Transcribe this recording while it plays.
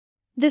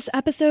This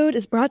episode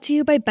is brought to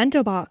you by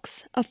Bento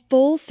Box, a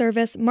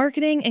full-service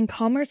marketing and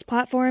commerce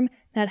platform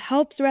that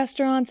helps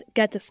restaurants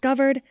get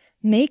discovered,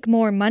 make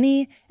more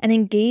money, and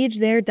engage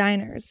their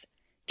diners.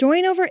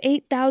 Join over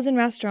 8,000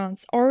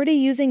 restaurants already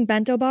using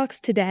Bento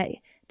Box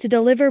today to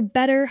deliver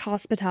better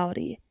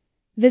hospitality.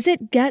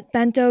 Visit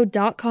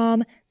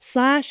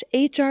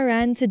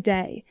getbento.com/HRN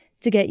today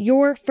to get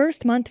your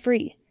first month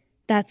free.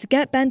 That's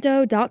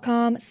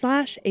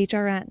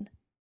getbento.com/HRN.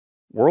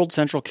 World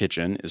Central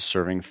Kitchen is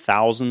serving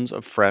thousands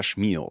of fresh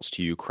meals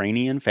to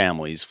Ukrainian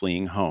families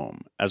fleeing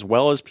home, as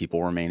well as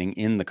people remaining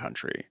in the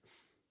country.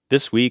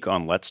 This week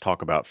on Let's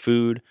Talk About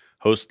Food,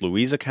 host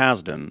Louisa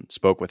Kasdan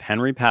spoke with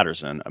Henry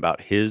Patterson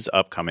about his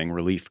upcoming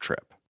relief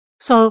trip.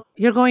 So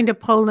you're going to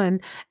Poland,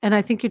 and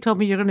I think you told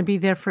me you're going to be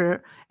there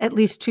for at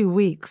least 2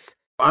 weeks.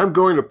 I'm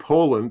going to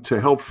Poland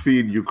to help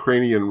feed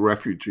Ukrainian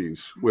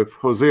refugees. With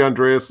Jose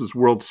Andreas's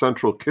World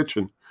Central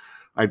Kitchen,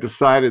 I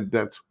decided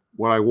that's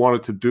what I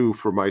wanted to do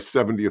for my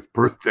 70th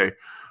birthday.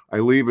 I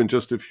leave in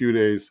just a few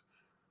days.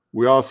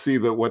 We all see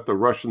that what the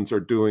Russians are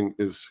doing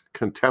is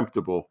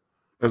contemptible.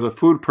 As a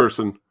food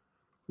person,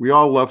 we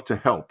all love to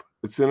help.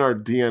 It's in our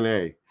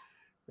DNA.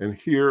 And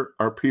here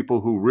are people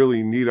who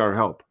really need our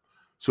help.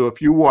 So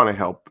if you want to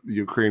help the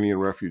Ukrainian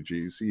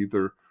refugees,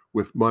 either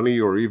with money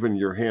or even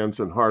your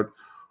hands and heart,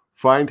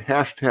 find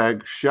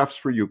hashtag Chefs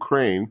for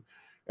Ukraine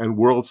and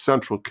World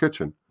Central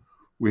Kitchen.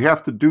 We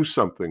have to do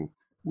something.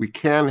 We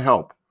can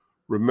help.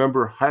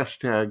 Remember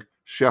hashtag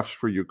Chefs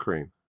for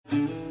Ukraine.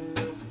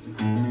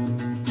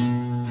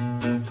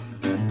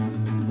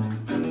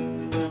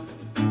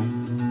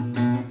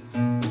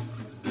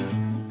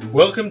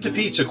 Welcome to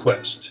Pizza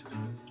Quest.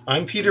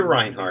 I'm Peter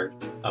Reinhardt,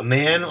 a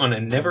man on a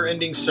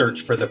never-ending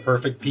search for the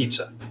perfect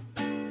pizza.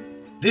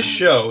 This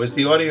show is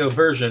the audio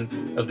version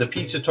of the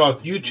Pizza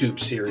Talk YouTube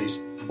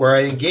series, where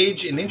I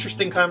engage in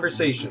interesting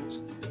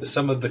conversations with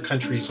some of the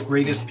country's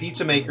greatest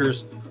pizza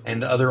makers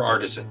and other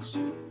artisans.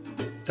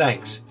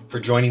 Thanks for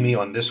joining me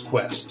on this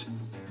quest.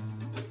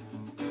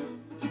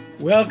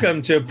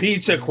 Welcome to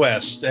Pizza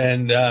Quest,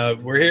 and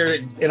we're here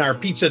in our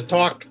Pizza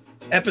Talk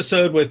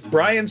episode with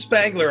Brian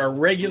Spangler, our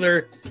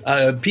regular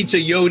pizza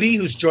Yodi,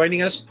 who's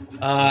joining us,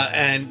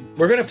 and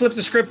we're going to flip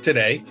the script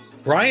today.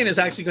 Brian is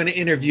actually going to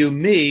interview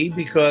me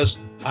because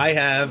I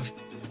have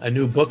a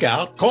new book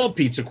out called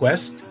Pizza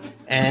Quest,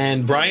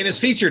 and Brian is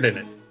featured in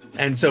it.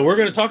 And so we're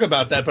going to talk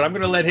about that, but I'm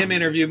going to let him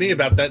interview me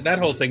about that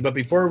whole thing. But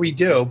before we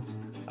do,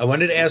 I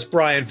wanted to ask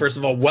Brian, first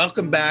of all,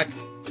 welcome back.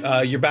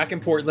 You're back in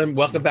Portland.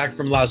 Welcome back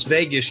from Las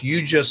Vegas.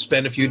 You just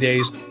spent a few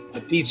days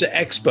at Pizza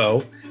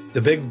Expo,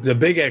 the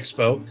big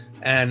expo,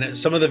 and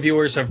some of the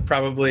viewers have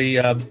probably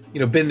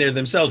been there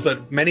themselves,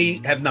 but many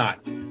have not.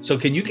 So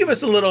can you give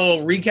us a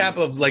little recap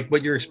of like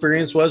what your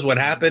experience was, what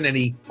happened,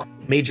 any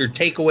major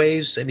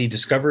takeaways, any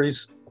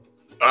discoveries?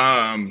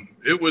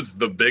 It was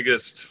the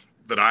biggest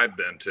that I've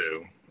been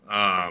to.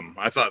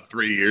 I thought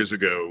 3 years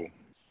ago,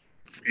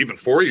 even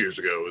 4 years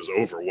ago, was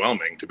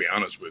overwhelming, to be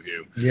honest with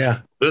you.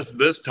 Yeah.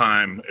 This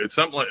time, it's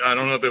something like, I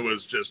don't know if it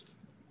was just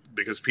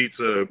because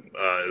pizza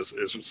is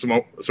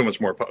so much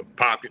more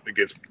popular,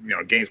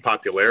 it gains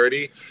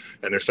popularity,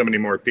 and there's so many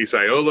more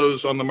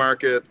pizzaiolos on the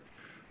market,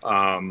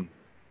 or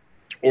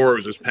it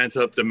was just pent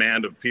up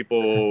demand of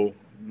people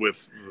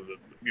with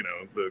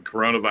the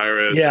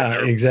coronavirus.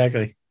 Yeah,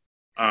 exactly.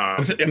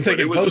 I'm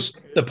thinking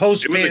the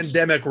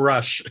post-pandemic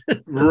rush.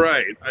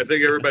 Right. I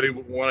think everybody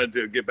wanted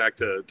to get back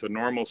to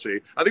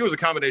normalcy. I think it was a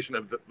combination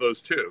of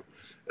those two,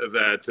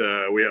 that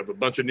we have a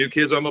bunch of new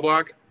kids on the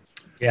block.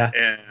 Yeah.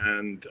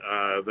 And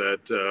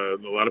that a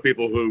lot of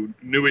people who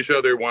knew each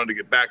other wanted to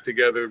get back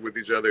together with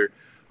each other.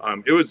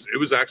 It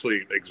was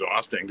actually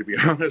exhausting, to be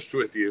honest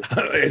with you.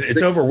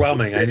 It's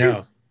overwhelming, I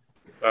know.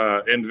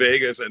 In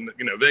Vegas, and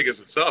Vegas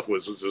itself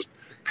was just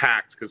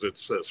packed because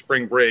it's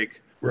spring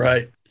break.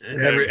 Right.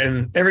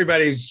 And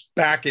everybody's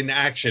back in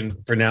action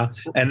for now.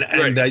 And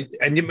right.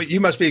 And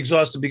you must be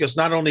exhausted because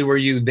not only were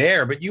you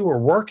there, but you were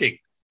working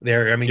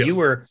there. I mean, yes.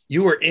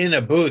 you were in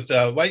a booth.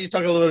 Why don't you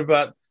talk a little bit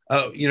about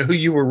who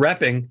you were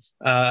repping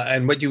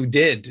and what you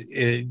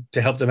did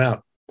to help them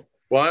out?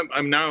 Well,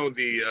 I'm now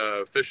the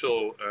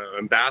official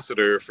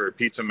ambassador for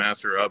Pizza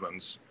Master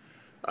Ovens.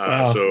 So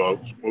I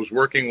was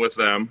working with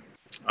them.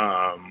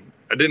 I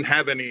didn't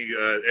have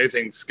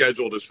anything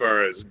scheduled as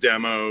far as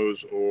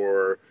demos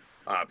or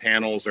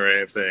panels or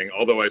anything,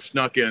 although I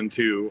snuck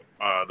into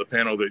the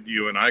panel that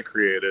you and I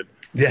created.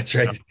 That's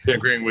right.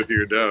 Tinkering with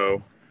your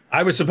dough.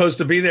 I was supposed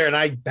to be there, and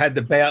I had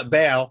to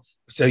bail.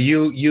 So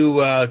you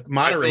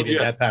moderated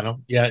that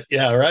panel. Yeah,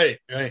 right.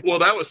 Well,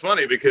 that was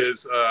funny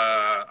because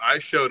I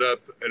showed up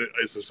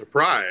as a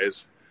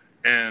surprise,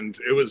 and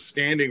it was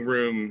standing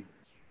room.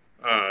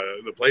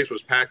 The place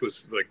was packed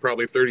with like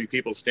probably 30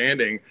 people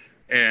standing,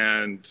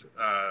 and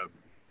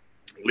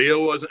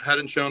Leo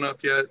hadn't shown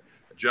up yet.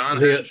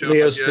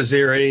 Leo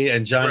Spazzeri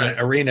and John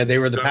Arena, they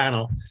were the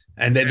panel,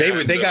 and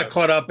they got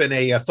caught up in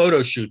a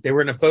photo shoot. They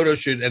were in a photo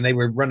shoot, and they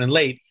were running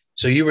late.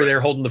 So you were there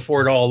holding the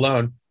fort all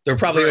alone. There were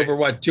probably over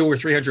 200 or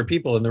 300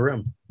 people in the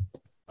room.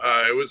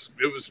 It was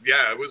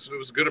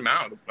a good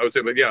amount, I would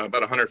say, but yeah,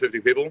 about 150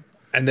 people.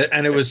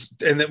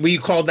 We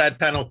called that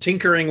panel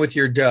 "Tinkering with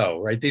Your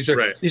Dough." Right? These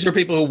are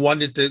people who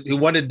wanted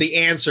the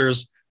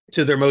answers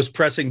to their most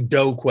pressing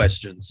dough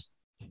questions.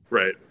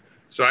 Right.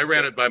 So I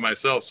ran it by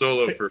myself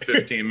solo for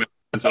 15 minutes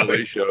until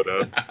they showed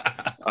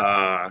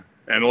up.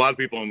 And a lot of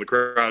people in the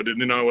crowd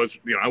didn't know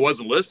I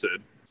wasn't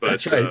listed.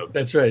 But,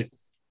 That's right.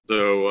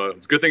 So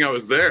it's a good thing I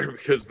was there,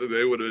 because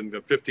they would have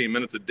been 15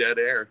 minutes of dead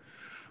air.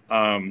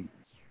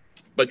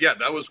 But yeah,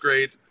 that was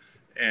great.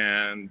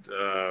 And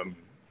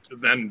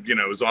then,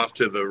 it was off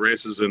to the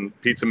races in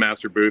Pizza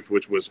Master booth,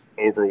 which was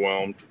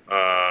overwhelmed.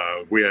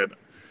 We had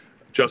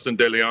Justin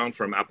De Leon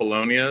from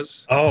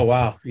Apollonia's. Oh,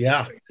 wow.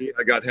 Yeah.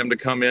 I got him to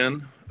come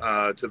in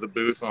to the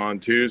booth on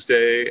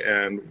Tuesday,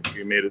 and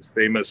he made his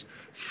famous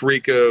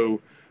Frico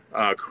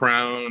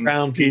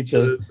crown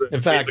pizza.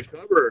 In fact,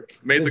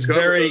 made the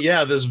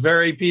cover. This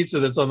very pizza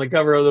that's on the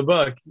cover of the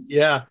book.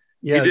 Yeah.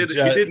 He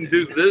didn't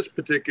do this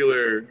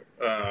particular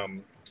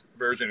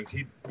version.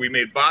 We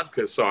made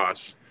vodka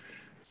sauce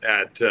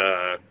at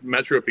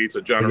Metro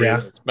Pizza, John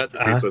Reed's Metro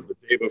Pizza, the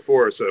day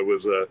before. So it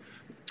was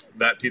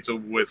that pizza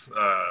with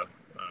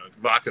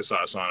vodka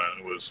sauce on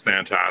it. It was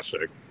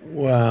fantastic.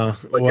 Wow.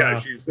 But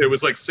gosh, it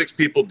was like 6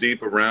 people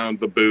deep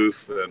around the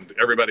booth, and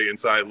everybody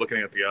inside looking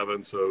at the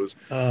oven. So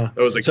it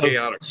was a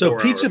chaotic. So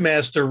Pizza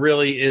Master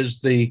really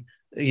is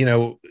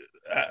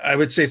I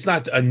would say it's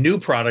not a new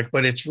product,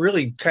 but it's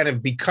really kind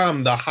of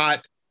become the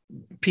hot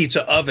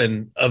pizza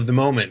oven of the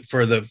moment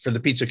for the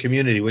pizza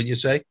community, wouldn't you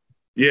say?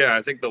 Yeah,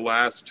 I think the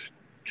last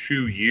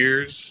 2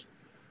 years,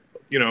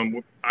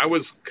 I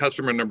was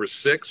customer number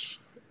 6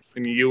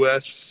 in the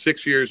U.S.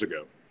 6 years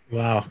ago.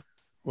 Wow.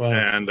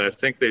 And I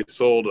think they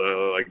sold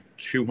like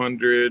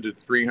 200 to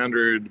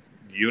 300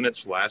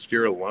 units last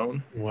year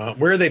alone. Wow.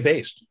 Where are they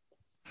based?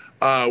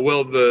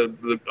 Well,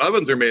 the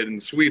ovens are made in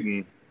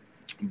Sweden,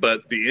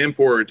 but the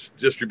import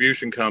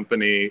distribution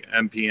company,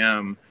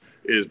 MPM,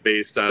 is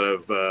based out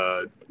of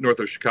north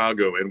of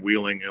Chicago in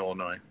Wheeling,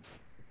 Illinois.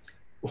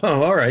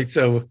 Well, all right.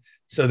 So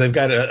they've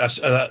got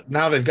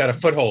now they've got a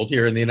foothold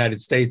here in the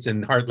United States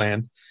in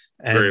Heartland,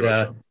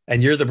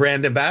 and you're the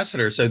brand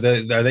ambassador. So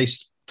are they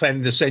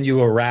planning to send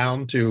you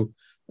around to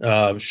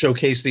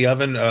showcase the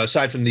oven?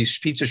 Aside from these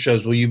pizza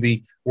shows, will you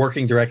be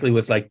working directly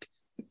with like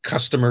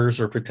customers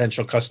or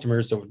potential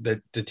customers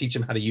to teach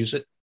them how to use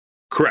it?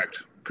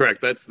 Correct.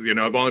 That's,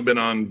 I've only been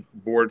on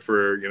board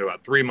for,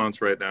 about 3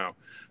 months right now.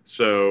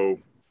 So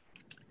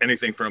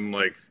anything from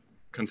like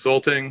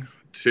consulting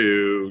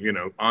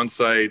to,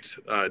 on-site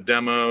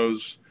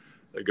demos,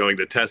 going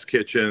to test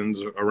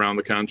kitchens around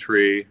the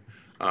country.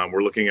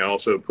 We're looking at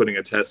also putting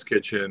a test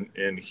kitchen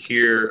in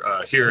here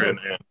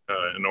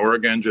in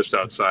Oregon, just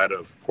outside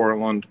of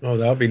Portland. Oh,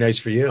 that would be nice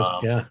for you.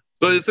 Yeah.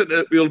 But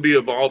it'll be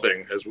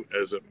evolving as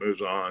it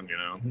moves on,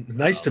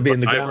 Nice to be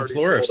in the ground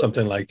floor of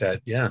something like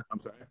that. Yeah.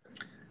 I'm sorry.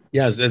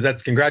 Yeah,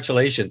 that's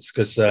congratulations,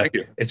 because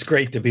it's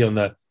great to be on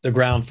the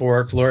ground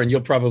floor, and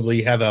you'll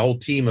probably have a whole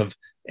team of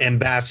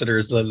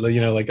ambassadors,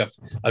 like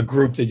a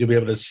group that you'll be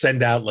able to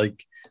send out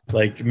like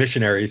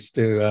missionaries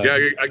to.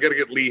 I got to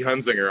get Lee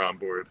Hunzinger on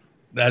board.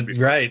 That's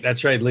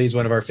right. Lee's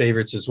one of our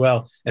favorites as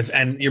well.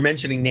 And you're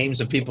mentioning names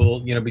of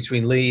people,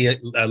 between Lee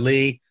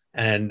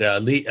and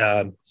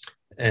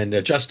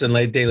Justin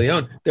De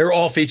Leon. They're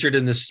all featured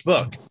in this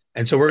book.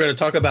 And so we're going to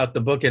talk about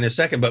the book in a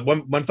second. But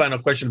one final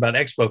question about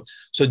Expo.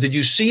 So did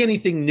you see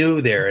anything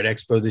new there at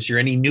Expo this year?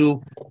 Any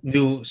new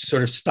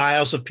sort of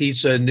styles of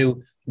pizza,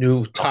 new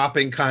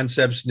topping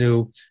concepts,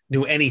 new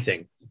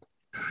anything?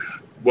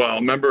 Well,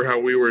 remember how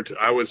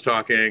I was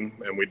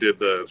talking, and we did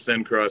the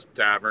thin crust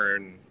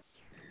tavern.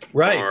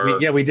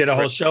 Right. We did a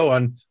whole show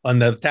on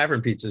the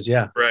tavern pizzas.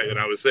 Yeah. Right. And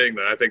I was saying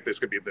that I think this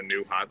could be the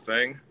new hot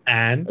thing.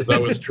 And as I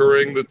was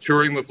touring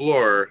the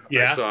floor,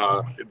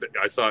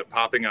 I saw it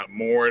popping up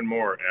more and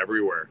more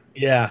everywhere.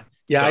 Yeah.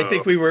 Yeah. So, I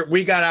think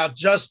we got out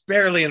just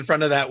barely in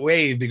front of that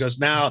wave, because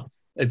now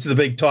it's the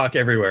big talk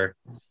everywhere.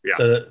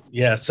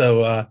 Yeah.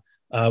 So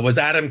was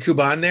Adam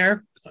Kuban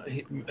there?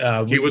 He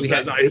was.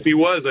 If he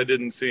was, I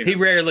didn't see him. He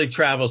rarely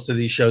travels to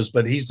these shows,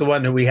 but he's the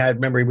one who we had.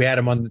 Remember, we had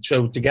him on the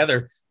show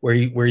together, where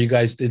you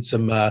guys did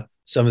some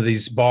of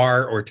these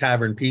bar or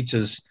tavern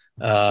pizzas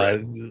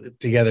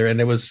together,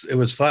 and it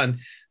was fun.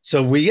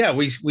 So we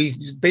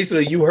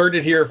basically, you heard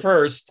it here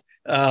first.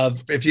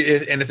 If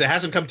it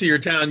hasn't come to your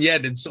town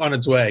yet, it's on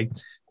its way.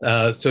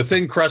 So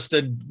thin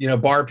crusted,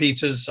 bar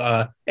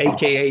pizzas,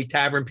 AKA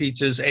tavern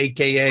pizzas,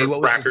 AKA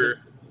what was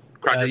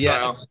cracker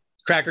style.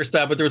 Cracker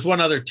style, but there was one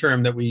other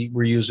term that we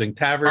were using: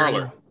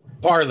 parlor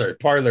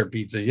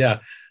pizza. Yeah.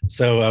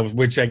 So,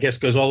 which I guess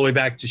goes all the way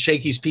back to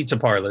Shakey's Pizza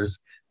Parlors,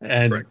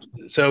 and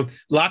so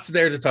lots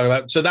there to talk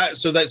about.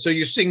 So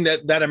you're seeing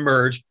that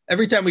emerge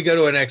every time we go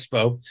to an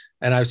expo,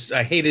 and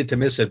I hated to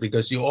miss it,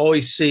 because you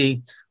always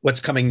see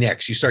what's coming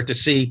next. You start to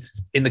see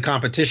in the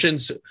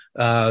competitions,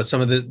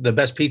 some of the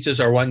best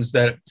pizzas are ones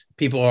that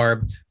people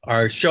are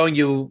showing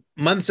you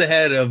months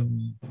ahead of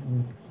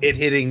it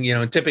hitting,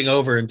 and tipping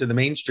over into the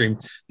mainstream.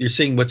 You're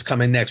seeing what's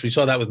coming next. We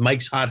saw that with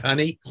Mike's Hot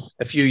Honey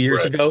a few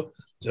years ago.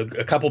 So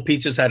a couple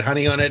pizzas had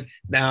honey on it.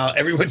 Now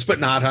everyone's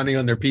putting hot honey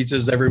on their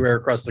pizzas everywhere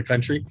across the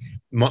country.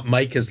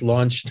 Mike has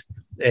launched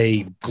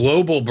a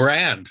global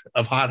brand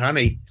of hot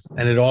honey,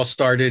 and it all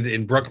started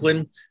in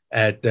Brooklyn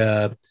at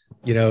Paulie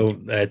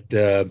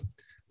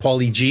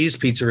G's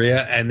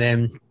Pizzeria, and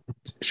then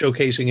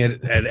showcasing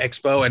it at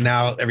Expo, and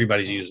now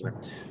everybody's using it.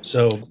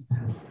 So,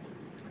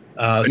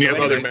 and you have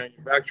other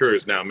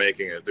manufacturers now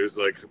making it. There's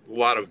like a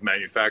lot of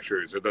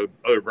manufacturers or the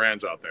other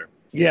brands out there.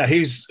 Yeah, he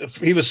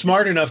was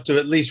smart enough to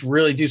at least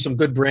really do some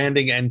good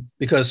branding, and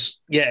because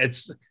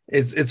it's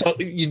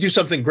you do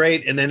something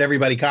great, and then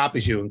everybody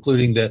copies you,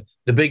 including the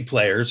big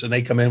players, and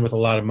they come in with a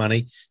lot of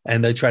money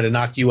and they try to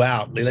knock you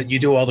out. They let you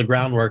do all the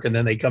groundwork, and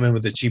then they come in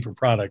with a cheaper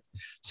product.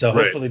 So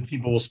hopefully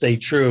people will stay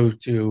true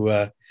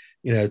to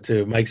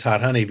to Mike's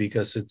Hot Honey,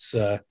 because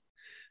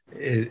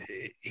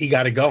he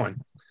got it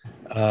going.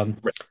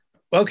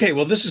 Okay,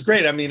 well, this is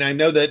great. I mean, I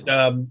know that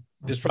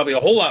there's probably a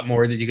whole lot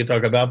more that you could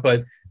talk about,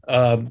 but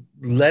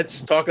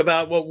let's talk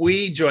about what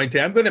we joined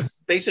today. I'm going to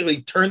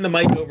basically turn the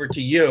mic over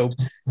to you,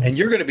 and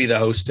you're going to be the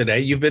host today.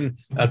 You've been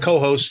a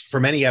co-host for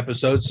many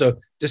episodes, so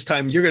this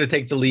time you're going to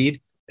take the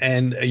lead,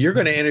 and you're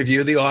going to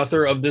interview the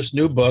author of this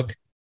new book,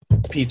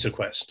 Pizza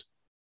Quest.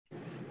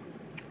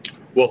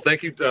 Well,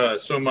 thank you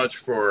so much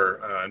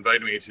for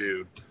inviting me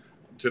to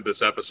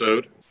this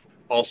episode.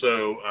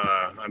 Also,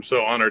 I'm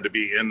so honored to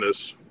be in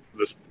this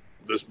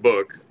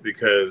book,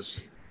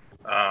 because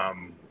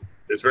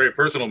it's very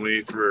personal to me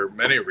for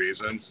many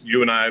reasons.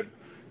 You and I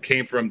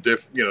came from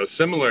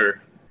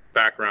similar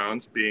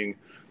backgrounds, being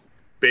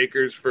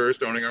bakers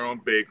first, owning our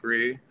own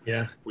bakery.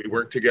 Yeah. We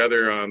worked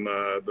together on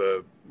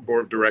the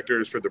board of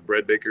directors for the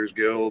Bread Bakers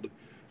Guild.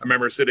 I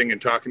remember sitting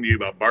and talking to you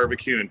about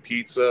barbecue and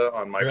pizza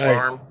on my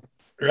farm.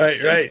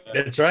 Right.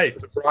 That's right. The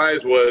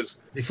surprise was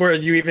before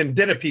you even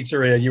did a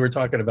pizzeria, you were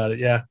talking about it.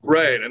 Yeah.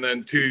 Right. And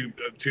then two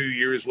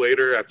years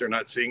later, after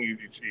not seeing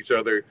each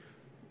other,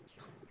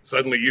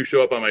 suddenly you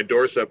show up on my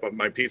doorstep of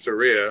my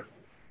pizzeria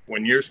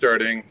when you're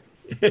starting.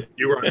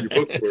 You were on your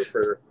book tour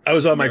for. I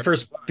was on my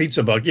first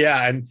pizza book.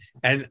 Yeah.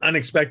 And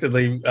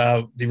unexpectedly,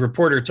 the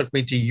reporter took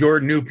me to your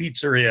new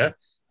pizzeria,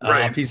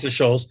 Pizza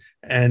Shoals.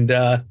 And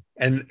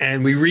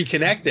we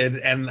reconnected.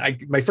 And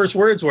my first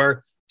words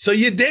were, "So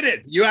you did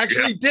it. You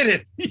actually did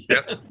it."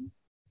 Yep.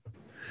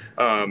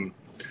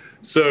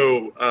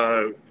 So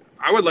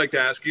I would like to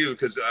ask you,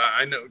 because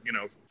I know,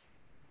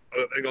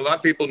 a lot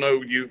of people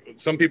know you.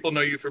 Some people know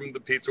you from the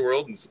pizza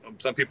world, and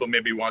some people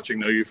maybe watching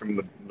know you from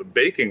the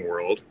baking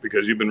world,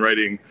 because you've been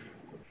writing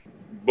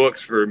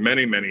books for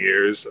many, many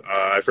years.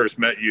 I first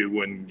met you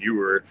when you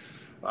were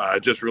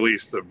just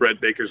released The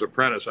Bread Baker's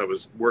Apprentice. I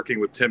was working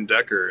with Tim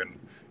Decker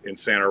in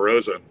Santa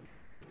Rosa.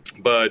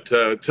 But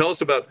tell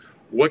us about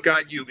what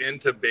got you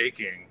into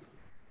baking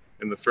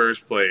in the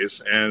first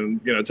place,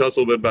 and tell us a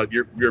little bit about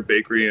your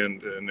bakery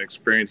and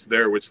experience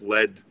there, which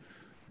led,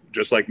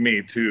 just like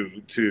me,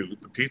 to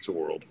the pizza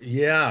world.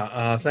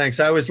 Yeah, thanks.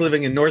 I was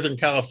living in Northern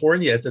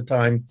California at the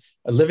time,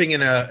 living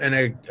in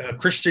a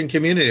Christian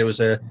community. It was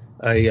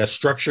a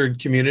structured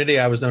community.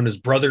 I was known as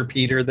Brother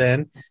Peter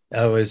then.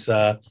 I was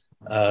a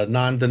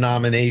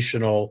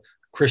non-denominational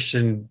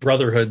Christian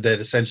brotherhood that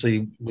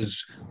essentially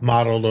was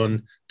modeled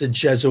on the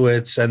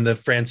Jesuits and the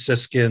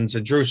Franciscans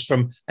and Jews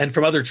from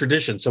other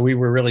traditions. So we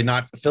were really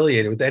not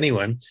affiliated with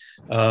anyone.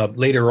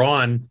 Later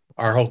on,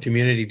 our whole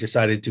community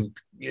decided to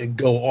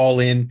go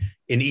all in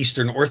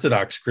Eastern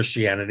Orthodox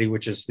Christianity,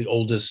 which is the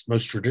oldest,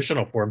 most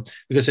traditional form,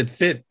 because it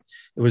fit.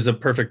 It was a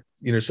perfect,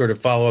 sort of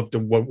follow up to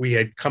what we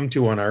had come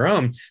to on our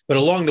own. But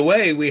along the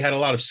way, we had a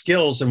lot of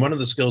skills. And one of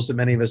the skills that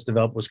many of us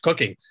developed was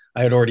cooking.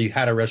 I had already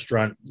had a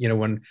restaurant,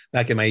 when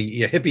back in my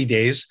hippie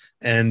days.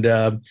 And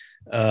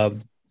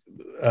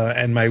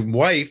my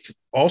wife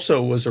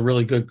also was a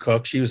really good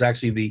cook. She was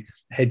actually the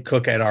head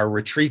cook at our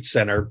retreat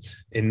center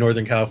in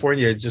Northern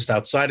California, just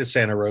outside of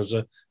Santa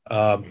Rosa,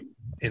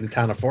 in the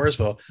town of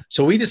Forestville.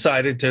 So we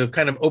decided to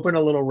kind of open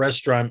a little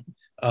restaurant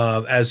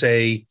as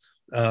a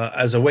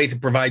way to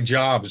provide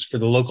jobs for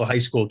the local high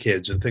school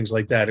kids and things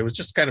like that. It was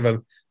just kind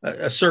of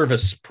a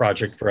service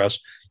project for us,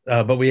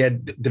 but we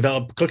had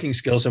developed cooking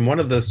skills. And one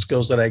of the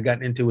skills that I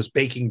got into was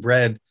baking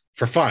bread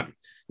for fun.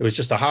 It was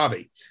just a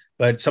hobby,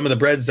 but some of the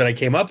breads that I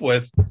came up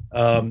with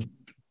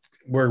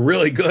were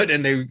really good.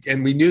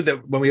 And we knew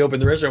that when we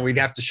opened the restaurant, we'd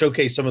have to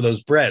showcase some of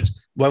those breads.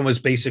 One was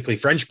basically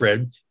French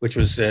bread, which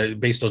was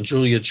based on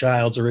Julia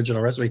Child's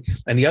original recipe.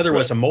 And the other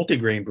was a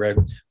multigrain bread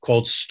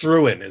called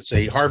Struan. It's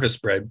a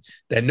harvest bread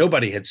that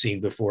nobody had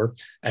seen before.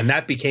 And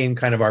that became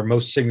kind of our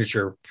most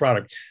signature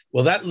product.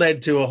 Well, that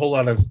led to a whole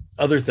lot of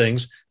other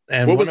things.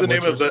 And what was the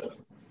name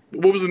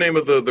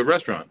of the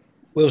restaurant?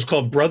 Well, it was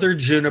called Brother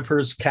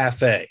Juniper's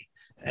Cafe.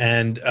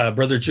 And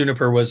Brother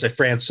Juniper was a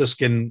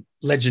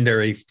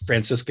legendary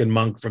Franciscan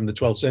monk from the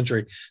 12th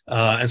century.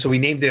 And so we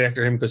named it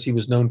after him because he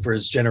was known for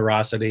his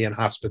generosity and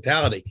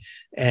hospitality.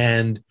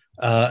 And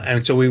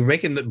so we were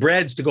making the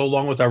breads to go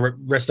along with our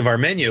rest of our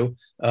menu.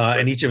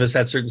 And each of us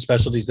had certain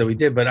specialties that we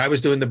did, but I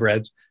was doing the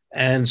breads,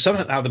 and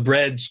somehow the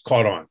breads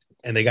caught on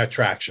and they got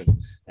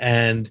traction.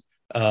 And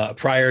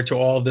prior to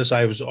all of this,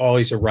 I was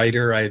always a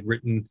writer. I had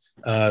written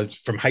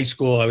from high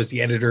school. I was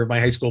the editor of my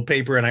high school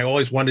paper, and I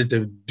always wanted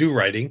to do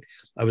writing.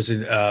 I was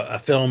a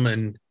film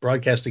and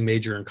broadcasting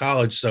major in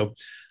college, so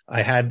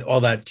I had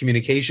all that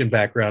communication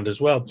background as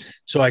well.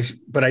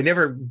 But I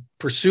never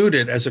pursued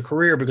it as a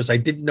career because I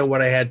didn't know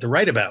what I had to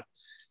write about.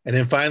 And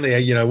then finally,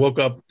 I woke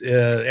up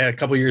a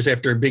couple of years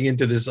after being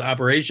into this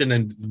operation,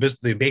 and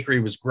the bakery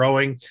was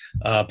growing.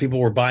 People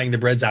were buying the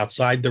breads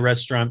outside the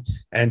restaurant,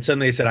 and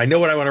suddenly I said, "I know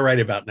what I want to write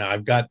about now.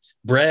 I've got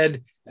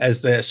bread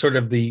as the sort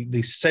of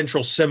the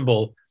central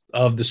symbol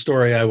of the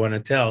story I want to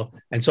tell."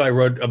 And so I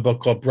wrote a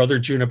book called Brother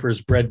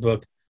Juniper's Bread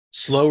Book: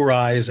 Slow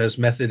Rise as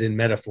Method and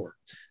Metaphor.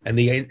 And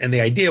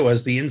the idea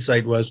was, the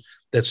insight was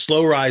that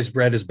slow rise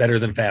bread is better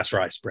than fast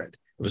rise bread.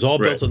 It was all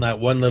built on that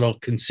one little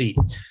conceit.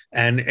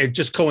 And it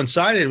just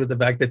coincided with the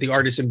fact that the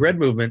artisan bread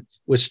movement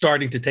was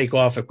starting to take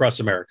off across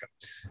America.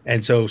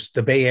 And so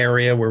the Bay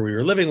Area where we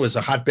were living was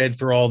a hotbed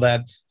for all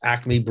that.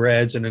 Acme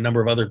Breads and a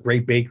number of other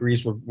great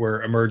bakeries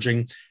were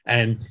emerging.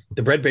 And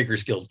the Bread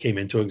Bakers Guild came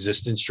into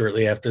existence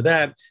shortly after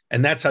that.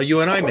 And that's how you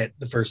and I met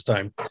the first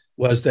time,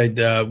 was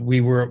that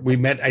we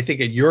met, I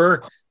think, at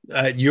your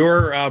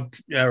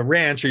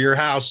ranch or your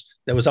house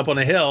that was up on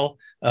a hill,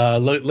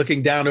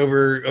 looking down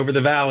over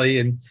the valley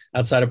and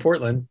outside of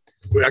Portland.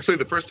 Actually,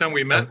 the first time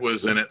we met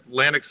was in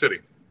Atlantic City.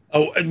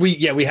 Oh,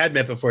 we had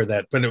met before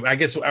that, but I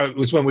guess it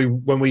was when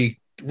we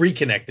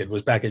reconnected,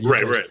 was back at your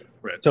place.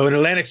 Right. So in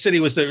Atlantic City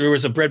there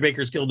was a Bread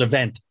Bakers Guild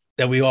event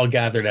that we all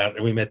gathered out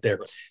and we met there.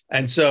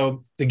 And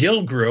so the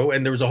guild grew,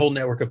 and there was a whole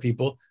network of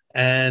people.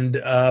 And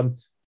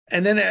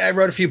then I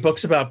wrote a few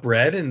books about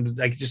bread, and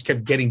I just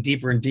kept getting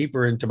deeper and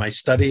deeper into my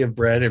study of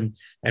bread and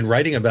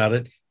writing about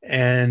it.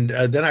 And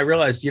then I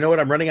realized, you know what,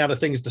 I'm running out of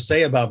things to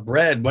say about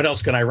bread. What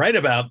else can I write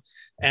about?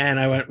 And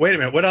I went, wait a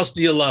minute, what else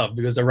do you love?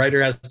 Because a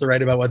writer has to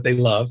write about what they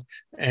love.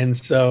 And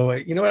so,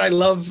 you know what, I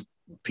love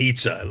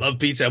pizza. I love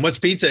pizza. And what's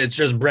pizza? It's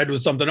just bread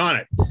with something on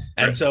it.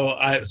 And so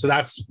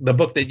that's the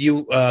book that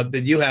you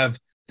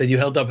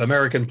held up,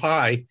 American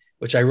Pie,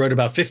 which I wrote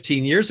about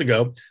 15 years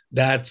ago.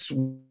 That's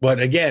what,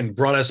 again,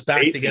 brought us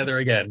back together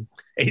again.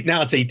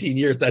 Now it's 18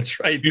 years. That's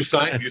right. You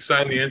signed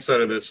the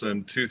inside of this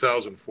in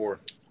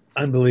 2004.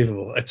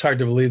 Unbelievable. It's hard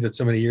to believe that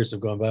so many years have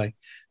gone by.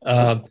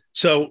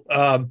 So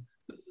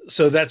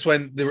that's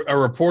when a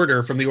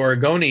reporter from the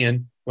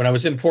Oregonian, when I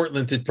was in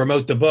Portland to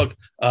promote the book,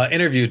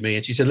 interviewed me.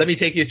 And she said, let me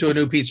take you to a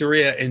new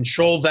pizzeria in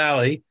Shoal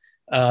Valley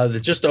that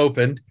just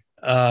opened.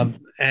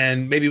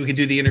 And maybe we can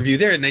do the interview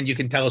there, and then you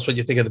can tell us what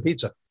you think of the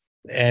pizza.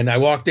 And I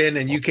walked in,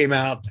 and you came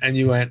out, and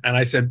you went, and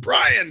I said,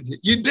 Brian,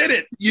 you did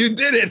it,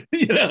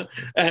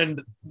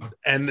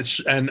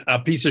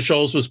 and Pizza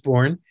Shoals was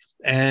born.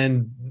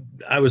 And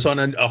I was on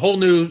a whole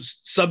new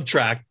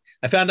subtrack.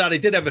 I found out I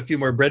did have a few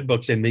more bread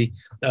books in me,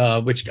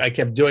 which I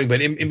kept doing,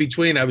 but in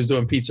between I was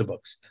doing pizza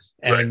books.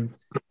 And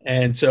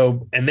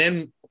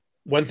then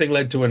one thing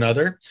led to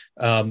another.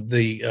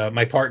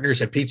 My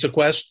partners at Pizza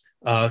Quest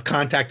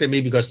contacted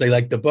me because they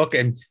liked the book,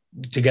 and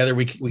together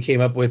we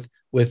came up with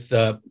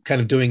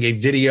kind of doing a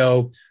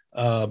video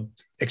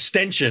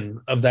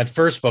extension of that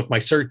first book.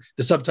 The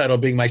subtitle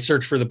being My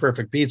Search for the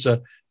Perfect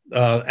Pizza.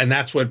 And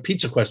that's what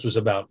Pizza Quest was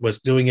about, was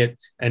doing it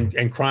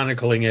and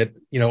chronicling it,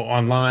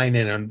 online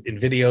and in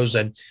videos.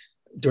 And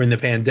during the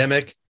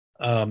pandemic,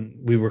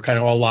 we were kind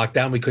of all locked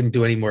down. We couldn't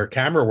do any more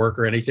camera work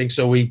or anything.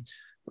 So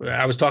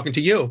I was talking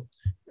to you,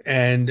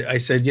 and I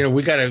said,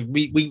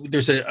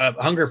 there's a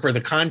hunger for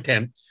the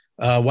content.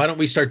 Why don't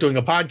we start doing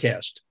a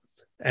podcast?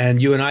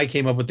 And you and I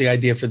came up with the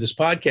idea for this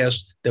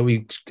podcast that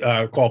we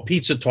call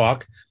Pizza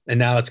Talk. And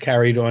now it's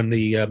carried on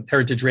the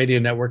Heritage Radio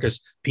Network as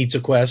Pizza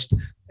Quest.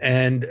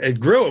 And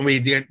it grew, and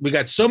we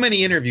got so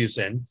many interviews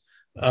in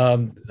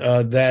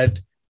that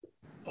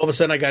all of a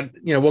sudden I got,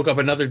 woke up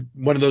another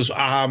one of those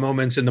aha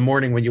moments in the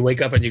morning when you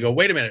wake up and you go,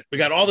 wait a minute, we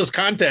got all this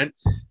content.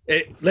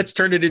 Let's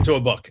turn it into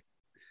a book.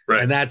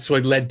 Right. And that's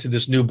what led to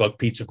this new book,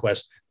 Pizza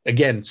Quest,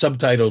 again,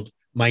 subtitled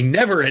My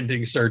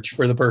Never-Ending Search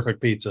for the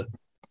Perfect Pizza.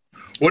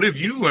 What have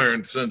you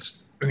learned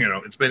since,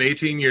 it's been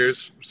 18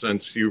 years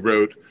since you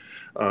wrote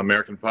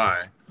American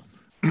Pie.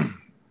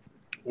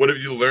 What have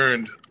you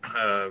learned?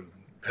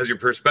 Has your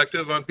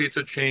perspective on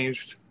pizza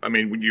changed? I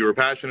mean, when you were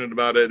passionate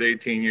about it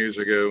 18 years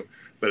ago,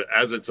 but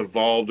as it's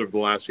evolved over the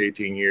last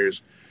 18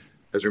 years,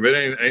 has there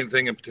been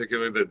anything in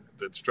particular that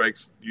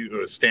strikes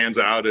you, stands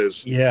out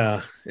as?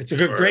 Yeah, it's a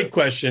great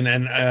question.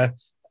 And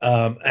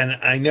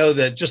I know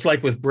that just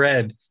like with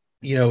bread,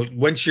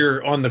 once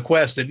you're on the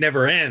quest, it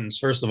never ends.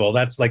 First of all,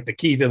 that's like the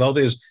key to all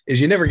this, is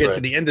you never get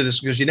to the end of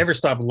this because you never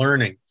stop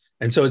learning.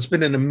 And so it's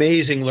been an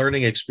amazing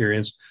learning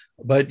experience.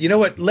 But you know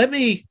what? Let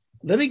me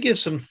give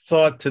some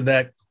thought to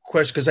that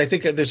question, because I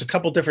think there's a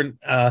couple different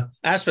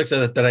aspects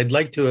of it that I'd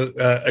like to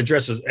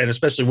address, and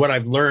especially what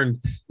I've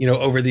learned,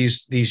 over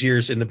these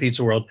years in the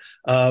pizza world.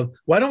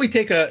 Why don't we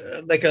take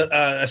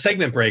a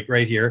segment break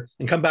right here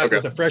and come back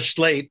with a fresh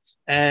slate,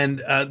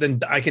 and then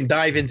I can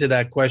dive into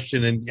that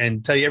question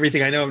and tell you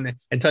everything I know,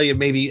 and tell you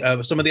maybe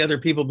some of the other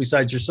people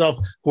besides yourself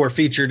who are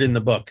featured in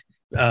the book.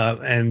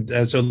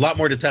 And so a lot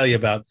more to tell you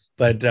about.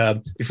 But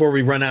before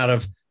we run out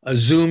of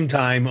Zoom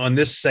time on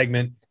this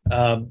segment,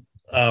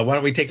 why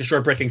don't we take a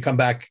short break and come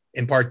back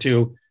in part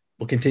 2?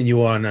 We'll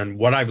continue on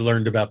what I've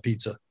learned about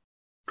pizza.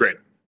 Great.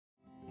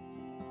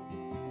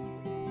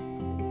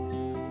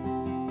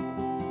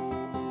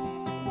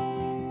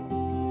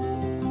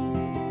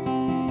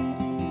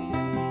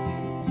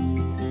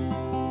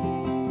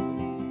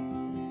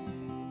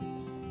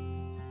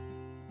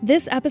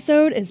 This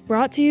episode is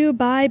brought to you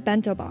by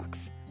Bento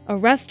Box, a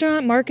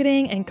restaurant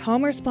marketing and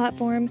commerce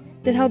platform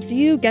that helps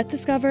you get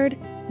discovered,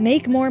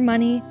 make more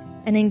money,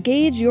 and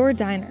engage your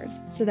diners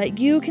so that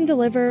you can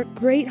deliver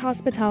great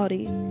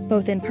hospitality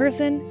both in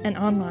person and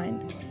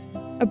online.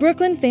 A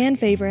Brooklyn fan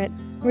favorite,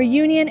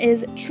 Reunion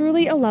is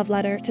truly a love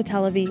letter to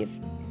Tel Aviv.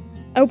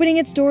 Opening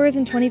its doors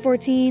in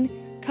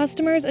 2014,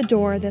 customers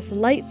adore this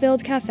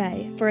light-filled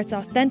cafe for its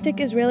authentic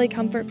Israeli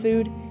comfort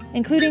food,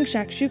 including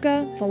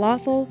shakshuka,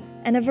 falafel,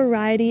 and a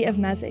variety of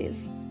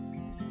mezes.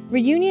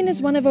 Reunion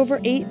is one of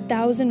over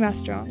 8,000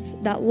 restaurants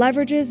that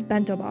leverages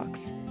Bento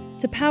Box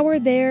to power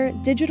their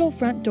digital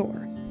front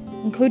door,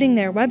 including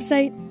their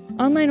website,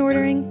 online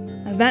ordering,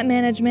 event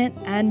management,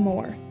 and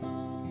more.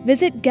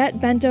 Visit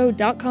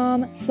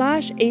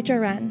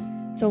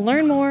getbento.com/HRN to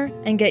learn more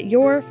and get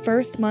your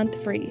first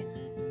month free.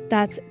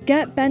 That's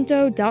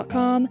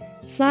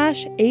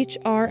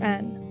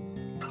getbento.com/HRN.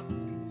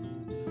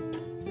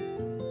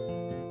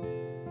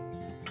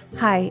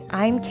 Hi,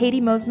 I'm Katie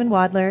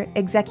Mosman-Wadler,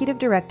 Executive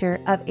Director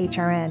of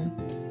HRN.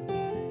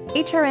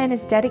 HRN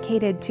is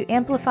dedicated to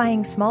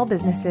amplifying small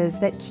businesses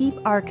that keep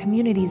our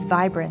communities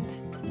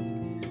vibrant.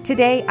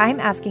 Today,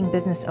 I'm asking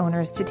business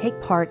owners to take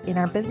part in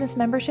our business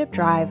membership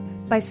drive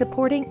by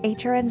supporting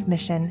HRN's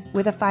mission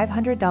with a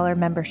 $500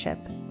 membership.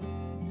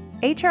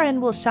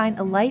 HRN will shine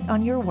a light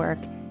on your work,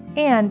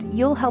 and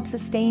you'll help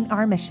sustain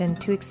our mission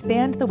to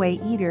expand the way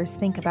eaters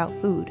think about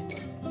food.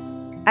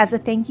 As a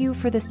thank you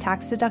for this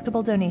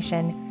tax-deductible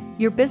donation,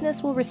 your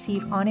business will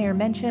receive on-air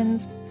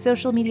mentions,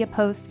 social media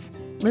posts,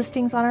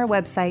 listings on our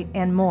website,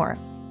 and more.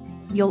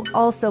 You'll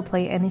also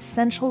play an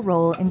essential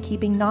role in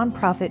keeping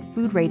nonprofit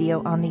food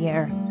radio on the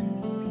air.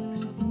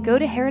 Go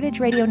to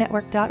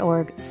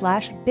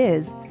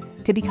heritageradionetwork.org/biz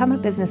to become a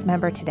business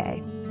member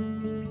today.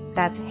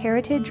 That's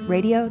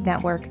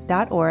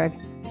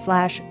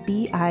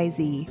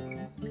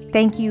heritageradionetwork.org/biz.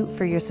 Thank you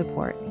for your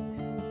support.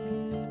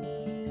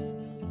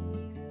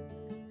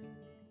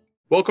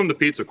 Welcome to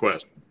Pizza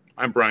Quest.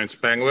 I'm Brian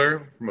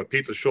Spangler from a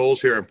Pizza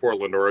Shoals here in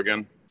Portland,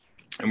 Oregon.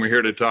 And we're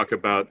here to talk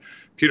about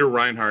Peter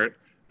Reinhart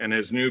and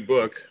his new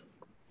book,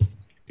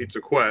 Pizza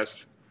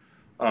Quest.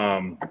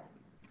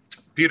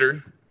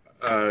 Peter,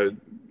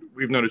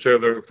 we've known each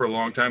other for a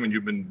long time, and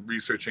you've been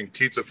researching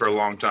pizza for a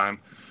long time.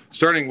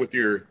 Starting with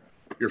your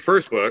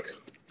first book,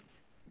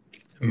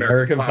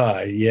 American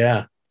Pie,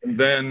 yeah. And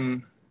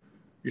then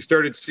you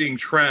started seeing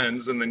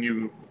trends, and then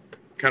you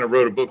kind of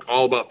wrote a book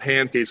all about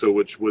pan pizza,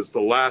 which was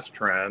the last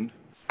trend.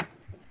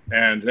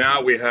 And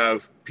now we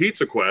have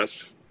Pizza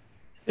Quest,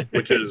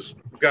 which has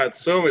got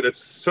so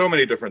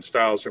many different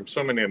styles from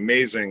so many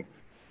amazing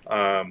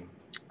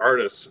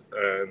artists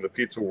in the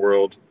pizza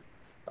world.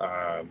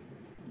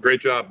 Great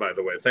job, by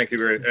the way. Thank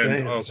you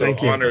and also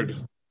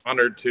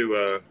honored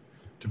to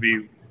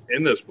be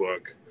in this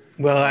book.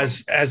 Well,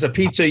 as a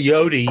pizza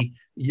Yodi,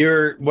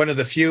 you're one of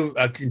the few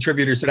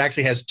contributors that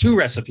actually has 2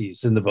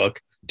 recipes in the book.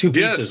 2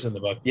 pizzas in the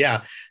book.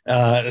 Yeah.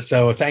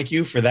 So thank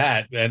you for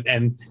that.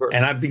 And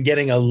I've been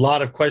getting a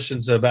lot of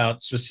questions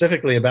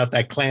specifically about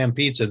that clam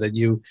pizza that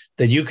you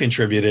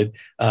contributed.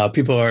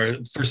 People are,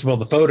 first of all,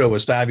 the photo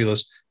was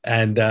fabulous.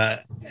 And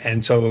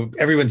so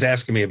everyone's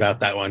asking me about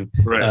that one.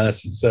 Right.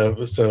 So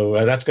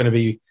that's going to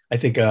be, I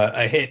think,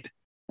 a hit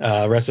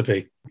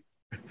recipe.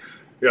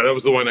 Yeah, that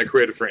was the one I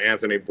created for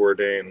Anthony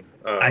Bourdain.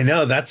 I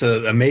know, that's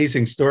an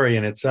amazing story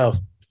in itself.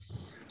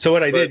 So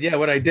what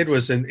I did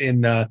was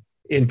in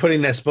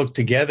putting this book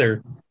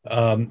together,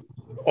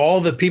 all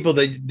the people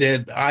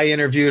that I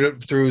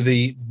interviewed through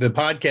the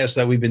podcast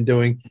that we've been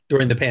doing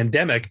during the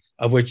pandemic,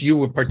 of which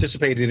you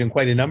participated in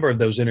quite a number of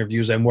those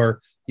interviews, and were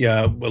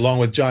along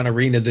with John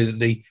Arena,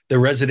 the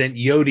resident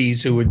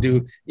Yodis who would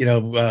do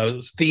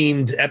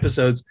themed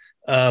episodes.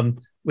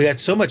 We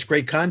had so much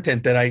great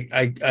content that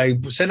I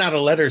sent out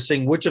a letter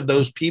saying which of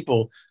those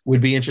people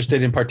would be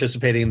interested in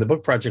participating in the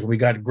book project. We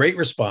got great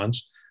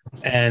response,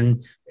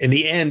 and in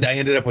the end, I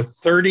ended up with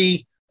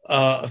 30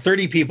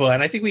 people,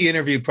 and I think we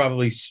interviewed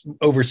probably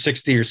over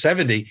 60 or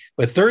 70,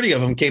 but 30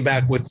 of them came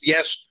back with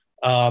yes.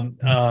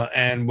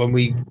 And when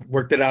we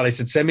worked it out, I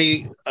said, send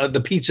me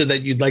the pizza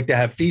that you'd like to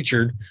have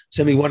featured.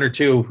 Send me 1 or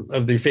 2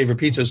 of your favorite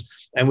pizzas.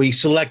 And we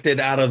selected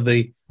out of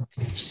the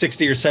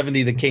 60 or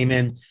 70 that came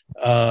in,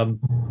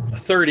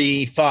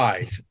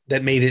 35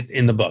 that made it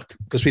in the book,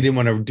 because we didn't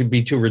want to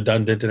be too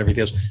redundant and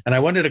everything else. And I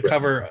wanted to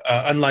cover,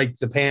 unlike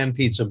the pan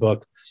pizza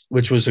book,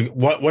 which was a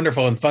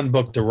wonderful and fun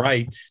book to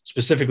write,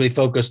 specifically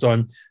focused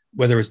on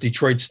whether it's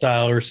Detroit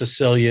style or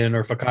Sicilian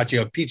or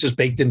focaccia, pizzas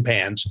baked in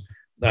pans,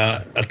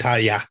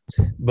 Italia.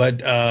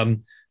 But I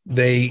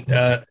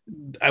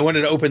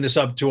wanted to open this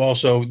up to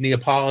also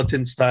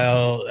Neapolitan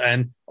style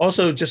and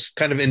also just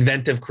kind of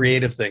inventive,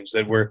 creative things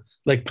that were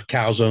like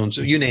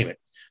calzones, you name it.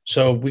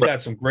 So we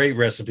got some great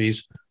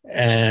recipes.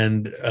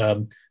 and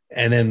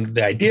then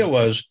the idea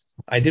was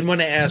I didn't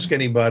want to ask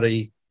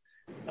anybody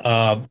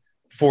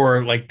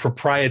for like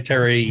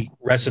proprietary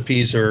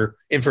recipes or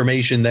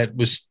information that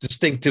was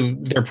distinct to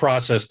their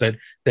process that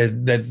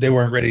they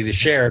weren't ready to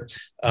share.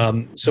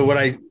 So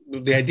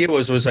the idea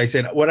was I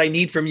said, what I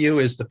need from you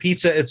is the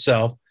pizza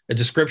itself, a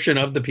description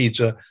of the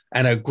pizza,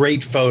 and a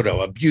great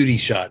photo, a beauty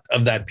shot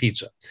of that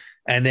pizza.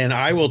 And then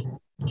I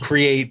will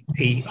create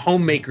a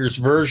homemaker's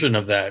version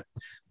of that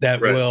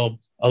will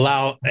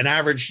allow an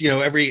average,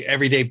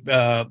 everyday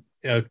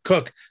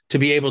cook to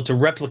be able to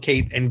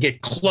replicate and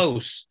get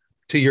close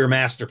to your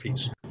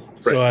masterpiece.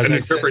 Right. So as an I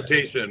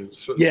interpretation.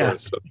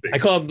 I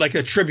call it like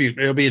a tribute.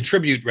 It'll be a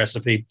tribute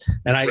recipe.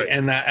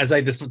 And as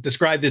I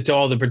described it to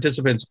all the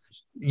participants,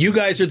 you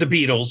guys are the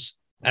Beatles,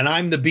 and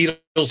I'm the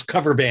Beatles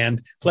cover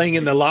band playing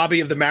in the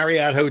lobby of the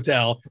Marriott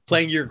Hotel,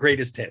 playing your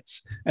greatest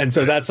hits. And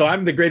so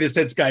I'm the greatest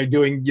hits guy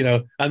doing,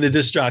 I'm the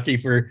disc jockey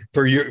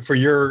for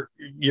your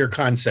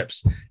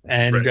concepts.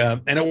 And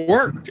and it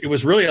worked. It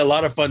was really a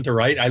lot of fun to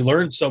write. I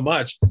learned so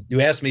much. You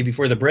asked me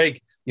before the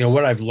break,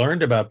 what I've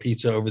learned about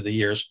pizza over the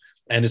years.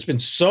 And it's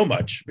been so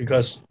much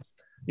because,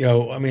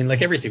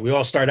 like everything, we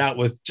all start out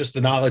with just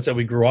the knowledge that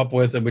we grew up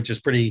with, and which is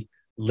pretty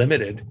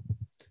limited.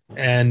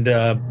 And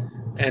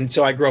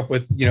so I grew up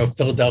with,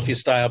 Philadelphia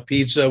style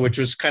pizza, which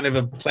was kind of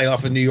a play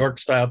off of New York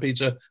style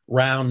pizza,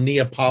 round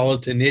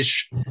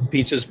Neapolitan-ish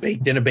pizzas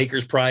baked in a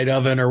baker's pride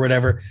oven or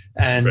whatever.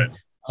 And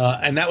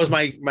that was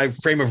my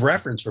frame of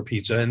reference for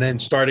pizza. And then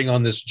starting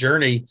on this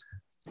journey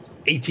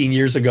 18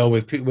 years ago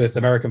with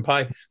American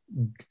Pie,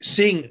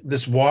 seeing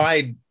this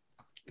wide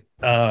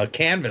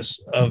canvas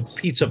of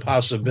pizza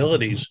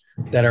possibilities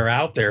that are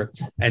out there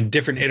and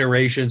different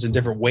iterations and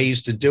different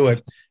ways to do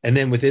it. And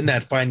then within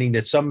that, finding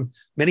that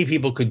many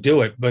people could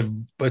do it,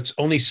 but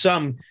only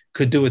some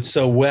could do it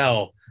so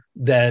well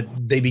that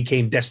they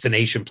became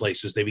destination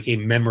places. They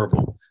became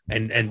memorable,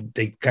 and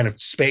they kind of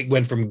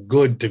went from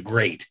good to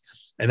great.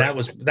 And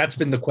that's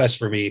been the quest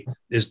for me,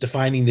 is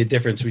defining the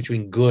difference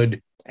between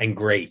good and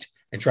great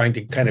and trying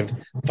to kind of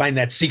find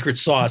that secret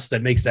sauce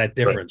that makes that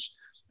difference.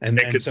 And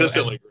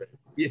consistently great.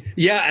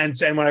 Yeah, and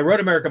when I wrote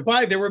American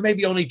Pie, there were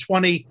maybe only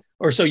 20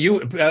 or so.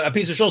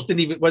 Pizza Schultz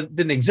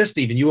didn't exist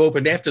even. You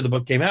opened after the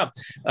book came out,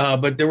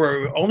 but there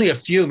were only a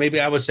few, maybe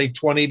I would say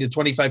 20 to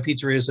 25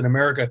 pizzerias in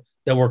America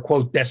that were,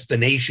 quote,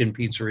 destination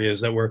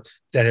pizzerias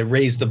that had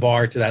raised the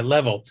bar to that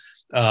level.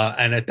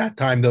 And at that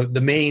time,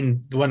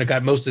 the one that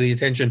got most of the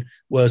attention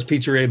was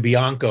Pizzeria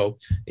Bianco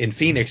in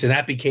Phoenix, and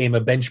that became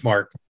a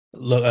benchmark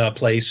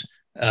place.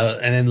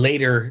 And then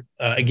later,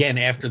 again,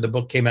 after the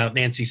book came out,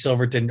 Nancy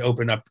Silverton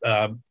opened up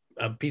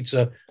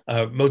Pizzeria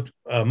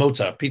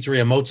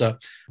Mozza,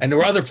 and there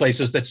were other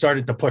places that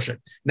started to push it.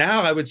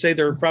 Now I would say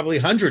there are probably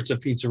hundreds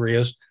of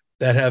pizzerias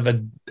that have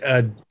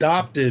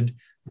adopted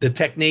the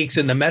techniques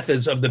and the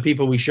methods of the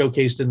people we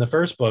showcased in the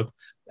first book,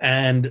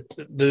 and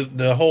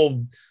the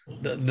whole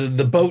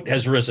boat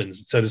has risen,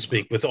 so to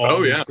speak, with all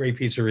these great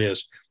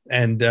pizzerias,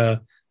 and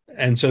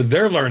so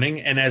they're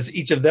learning, and as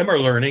each of them are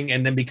learning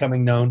and then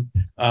becoming known,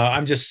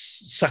 I'm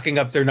just sucking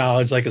up their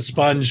knowledge like a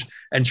sponge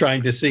and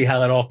trying to see how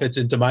that all fits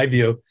into my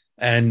view.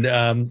 And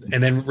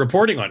then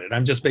reporting on it.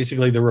 I'm just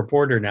basically the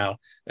reporter now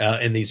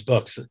in these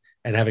books,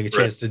 and having a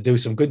chance to do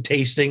some good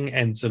tasting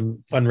and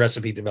some fun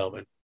recipe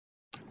development.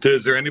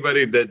 Is there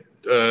anybody that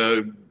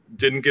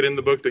didn't get in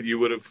the book that you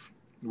would have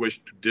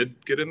wished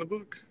did get in the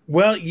book?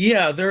 Well,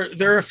 yeah, there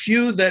are a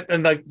few that,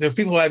 and like there are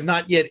people I've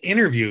not yet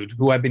interviewed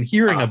who I've been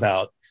hearing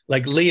about,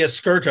 like Leah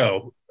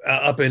Skirto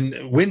up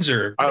in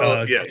Windsor,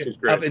 she's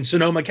great. Up in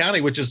Sonoma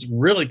County, which is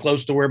really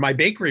close to where my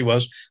bakery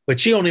was, but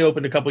she only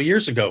opened a couple of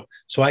years ago.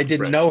 So I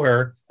didn't know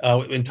her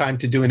in time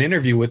to do an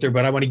interview with her,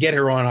 but I want to get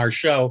her on our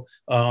show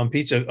on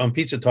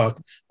Pizza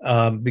Talk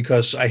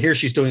because I hear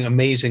she's doing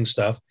amazing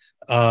stuff.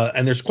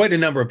 And there's quite a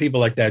number of people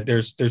like that.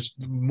 There's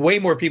way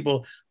more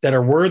people that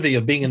are worthy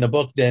of being in the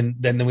book than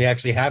we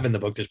actually have in the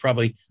book. There's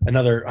probably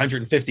another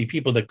 150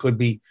 people that could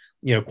be,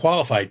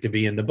 qualified to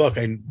be in the book.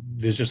 And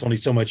there's just only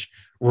so much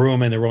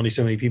room, and there were only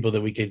so many people that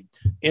we could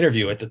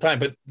interview at the time.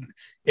 But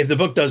if the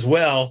book does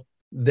well,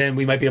 then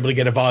we might be able to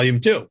get a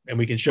volume 2, and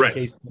we can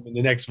showcase them in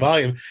the next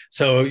volume.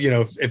 So,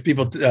 if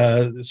people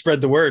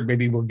spread the word,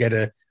 maybe we'll get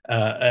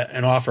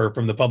an offer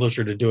from the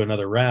publisher to do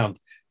another round,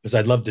 because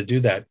I'd love to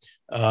do that.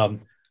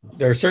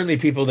 There are certainly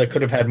people that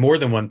could have had more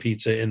than one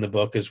pizza in the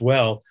book as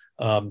well.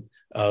 Let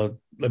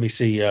me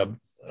see.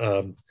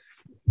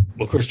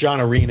 Well, of course,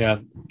 John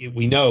Arena,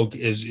 we know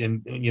is in,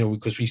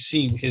 because we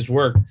see his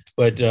work,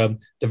 but the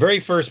very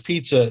first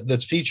pizza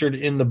that's featured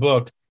in the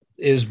book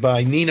is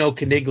by Nino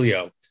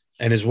Coniglio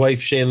and his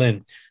wife,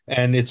 Shaylin.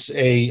 And it's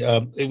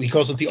he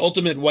calls it the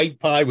ultimate white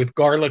pie with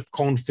garlic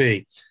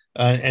confit.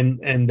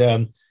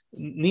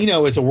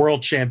 Nino is a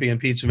world champion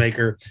pizza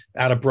maker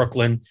out of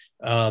Brooklyn.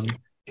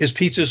 His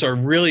pizzas are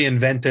really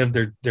inventive.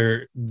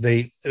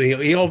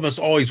 He almost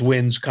always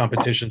wins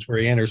competitions where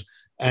he enters.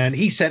 And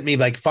he sent me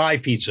like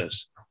 5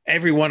 pizzas.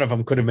 Every one of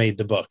them could have made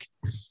the book,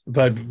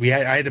 but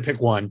I had to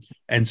pick one.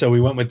 And so we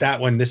went with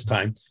that one this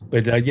time.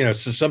 But,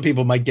 so some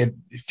people might get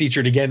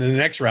featured again in the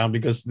next round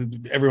because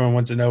everyone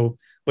wants to know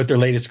what their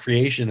latest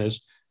creation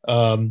is.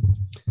 And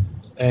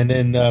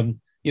then,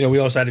 we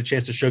also had a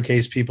chance to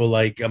showcase people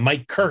like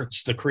Mike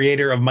Kurtz, the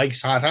creator of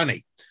Mike's Hot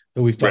Honey,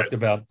 who we've talked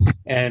about.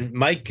 And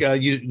Mike,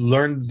 you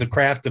learned the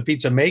craft of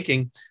pizza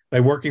making by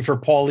working for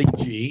Paulie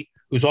G,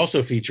 who's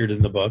also featured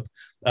in the book.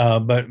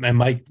 And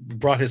Mike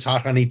brought his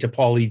hot honey to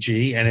Paulie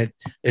G, and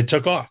it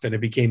took off, and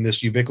it became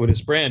this ubiquitous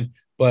brand.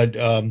 But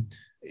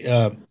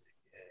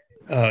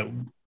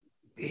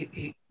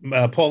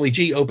Paulie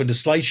G opened a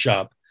slice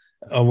shop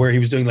where he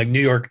was doing like New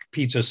York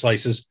pizza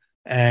slices,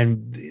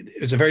 and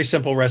it's a very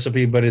simple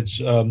recipe, but it's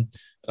and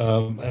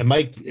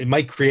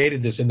Mike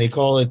created this, and they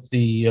call it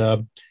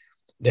the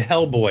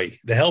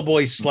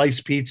Hellboy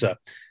slice pizza,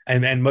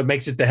 and what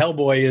makes it the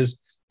Hellboy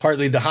is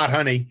partly the hot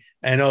honey,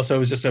 and also it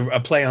was just a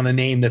play on the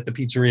name that the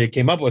pizzeria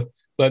came up with.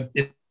 But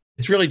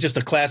it's really just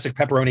a classic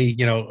pepperoni,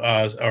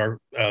 or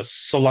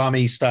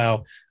salami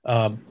style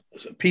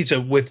pizza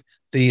with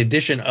the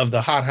addition of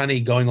the hot honey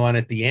going on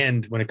at the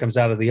end when it comes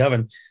out of the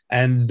oven.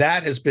 And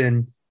that has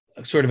been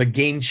sort of a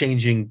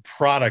game-changing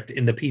product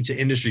in the pizza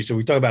industry. So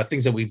we talk about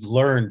things that we've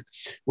learned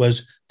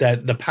was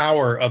that the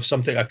power of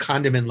a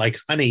condiment like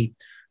honey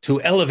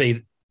to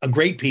elevate a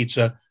great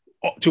pizza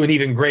to an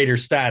even greater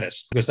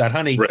status, because that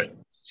honey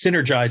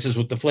synergizes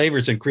with the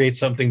flavors and creates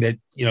something that,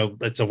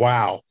 that's a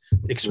wow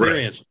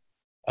experience.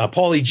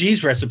 Paulie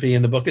G's recipe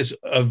in the book is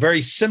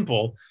very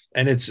simple,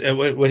 and it's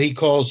what he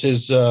calls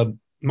his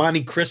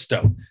Monte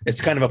Cristo.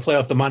 It's kind of a play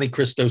off the Monte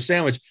Cristo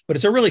sandwich, but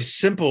it's a really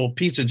simple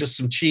pizza, just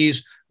some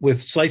cheese with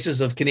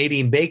slices of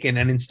Canadian bacon.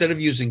 And instead of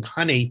using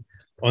honey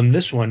on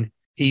this one,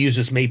 he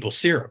uses maple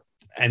syrup.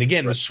 And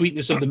again, the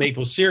sweetness of the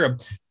maple syrup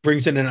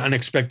brings in an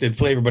unexpected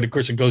flavor, but of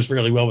course it goes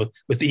really well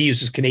with he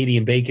uses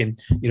Canadian bacon,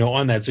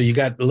 on that. So you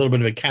got a little bit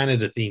of a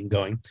Canada theme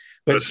going.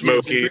 But the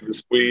smoky, the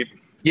sweet.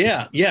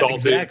 Yeah, salty.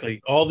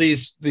 Exactly. All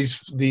these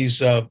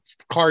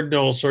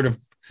cardinal sort of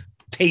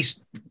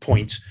taste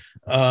points.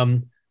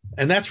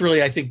 And that's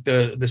really, I think,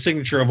 the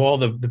signature of all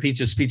the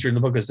pizzas featured in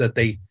the book is that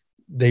they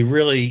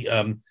really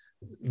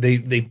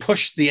they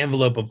push the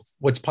envelope of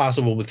what's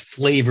possible with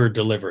flavor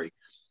delivery.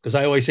 Because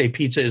I always say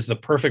pizza is the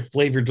perfect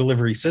flavor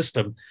delivery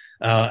system,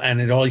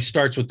 and it always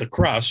starts with the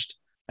crust.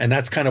 And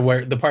that's kind of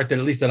where the part that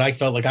at least that I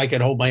felt like I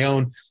could hold my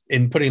own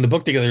in putting the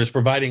book together is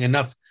providing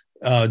enough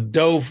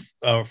dough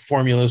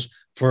formulas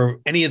for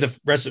any of the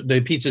rest of the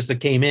pizzas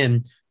that came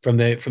in from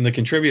the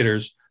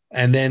contributors,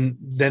 and then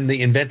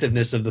the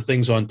inventiveness of the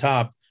things on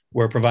top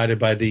were provided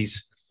by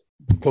these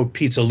quote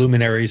pizza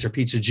luminaries or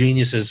pizza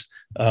geniuses,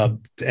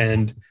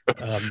 and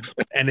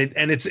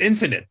it's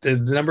infinite. The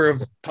number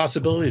of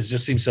possibilities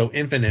just seems so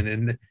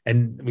infinite,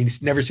 and we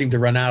never seem to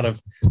run out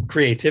of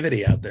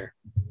creativity out there.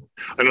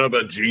 I don't know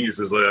about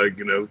geniuses,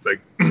 like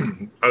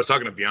I was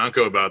talking to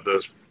Bianco about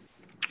this.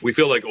 We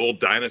feel like old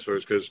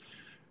dinosaurs because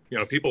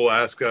people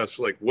ask us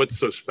like, "What's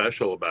so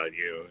special about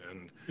you?"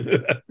 And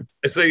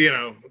I say,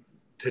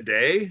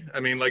 today, I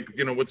mean,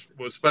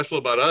 what's special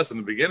about us in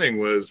the beginning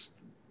was,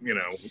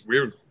 we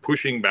were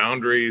pushing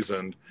boundaries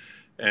and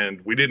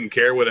we didn't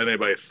care what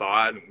anybody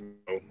thought.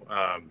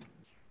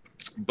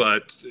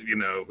 But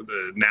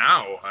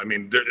now, I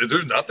mean,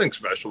 there's nothing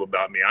special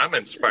about me. I'm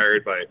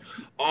inspired by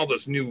all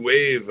this new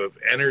wave of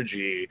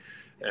energy,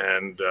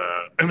 and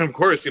of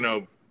course,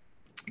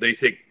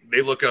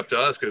 they look up to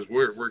us because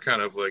we're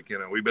kind of like,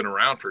 we've been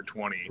around for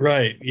 20.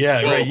 Right.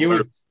 Yeah. Right.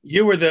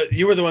 You were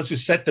the ones who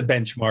set the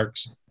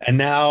benchmarks, and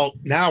now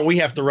we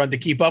have to run to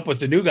keep up with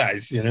the new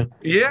guys.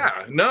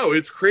 Yeah, no,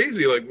 it's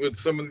crazy. Like what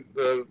some of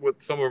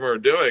them are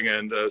doing,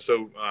 and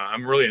so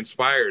I'm really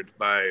inspired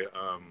by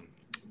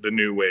the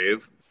new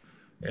wave,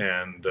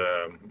 and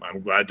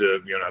I'm glad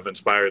to have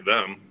inspired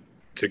them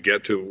to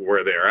get to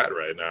where they are at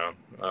right now.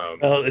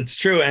 Well, it's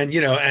true, and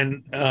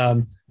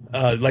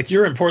like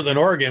you're in Portland,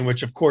 Oregon,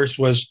 which of course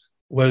was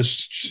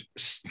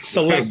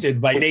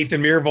selected by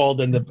Nathan Myhrvold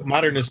and the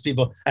modernist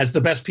people as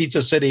the best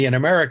pizza city in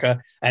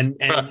America. And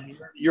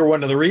you're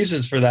one of the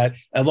reasons for that,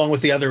 along with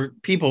the other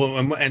people.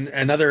 And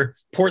another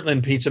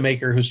Portland pizza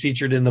maker who's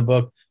featured in the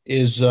book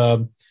is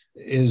Sarah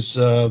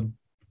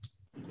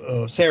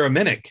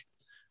Minnick.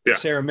 Yeah.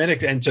 Sarah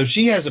Minnick. And so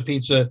she has a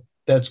pizza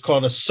that's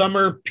called a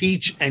summer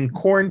peach and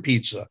corn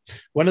pizza.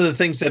 One of the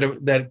things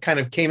that kind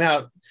of came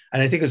out,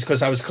 and I think it's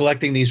because I was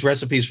collecting these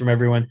recipes from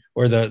everyone,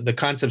 or the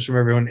concepts from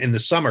everyone in the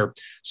summer.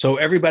 So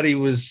everybody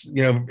was,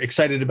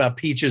 excited about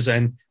peaches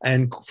and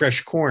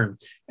fresh corn.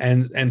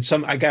 And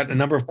I got a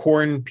number of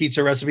corn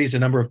pizza recipes, a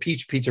number of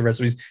peach pizza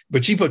recipes,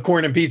 but she put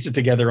corn and pizza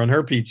together on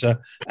her pizza.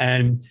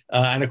 And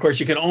of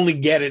course you can only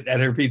get it at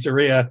her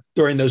pizzeria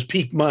during those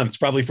peak months,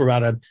 probably for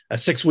about a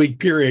 6-week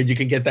period, you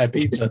can get that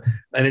pizza.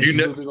 And then she's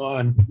moving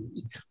on.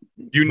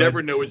 You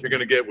never know what you're going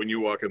to get when you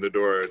walk in the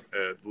door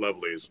at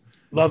Lovely's.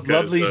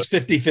 Lovely's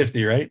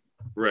 50-50, right?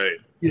 Right.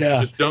 Yeah.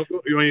 Just don't.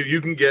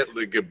 You can get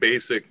like a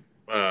basic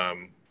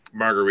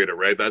margarita,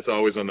 right? That's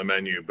always on the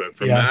menu. But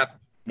from that,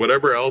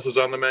 whatever else is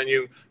on the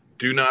menu,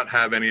 do not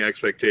have any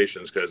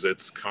expectations because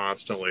it's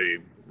constantly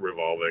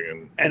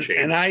revolving and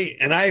changing.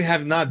 I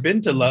have not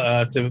been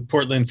to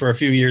Portland for a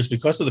few years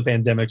because of the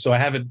pandemic, so I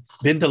haven't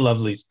been to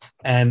Lovely's,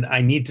 and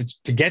I need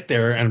to get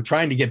there, and I'm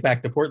trying to get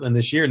back to Portland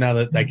this year now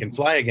that I can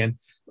fly again.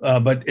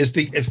 But it's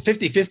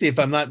 50-50, if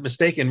I'm not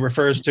mistaken,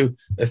 refers to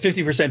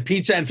 50%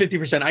 pizza and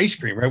 50% ice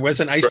cream, right?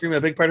 Wasn't ice cream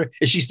a big part of it?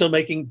 Is she still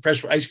making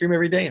fresh ice cream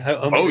every day?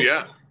 Oh,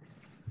 yeah.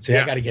 See,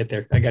 yeah. I got to get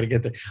there.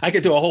 I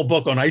could do a whole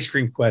book on Ice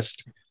Cream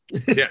Quest.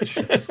 Yeah.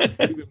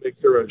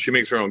 She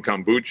makes her own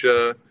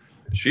kombucha.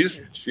 She's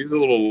a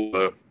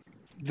little...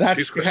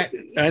 that's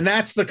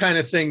the kind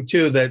of thing,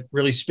 too, that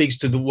really speaks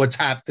to what's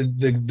happened,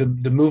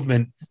 the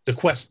movement, the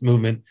Quest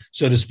movement,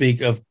 so to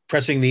speak, of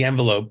pressing the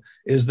envelope,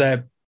 is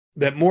that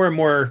more and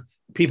more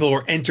people who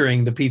are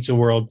entering the pizza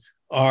world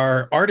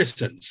are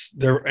artisans.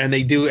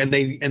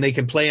 They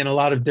can play in a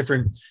lot of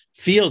different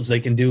fields. They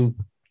can do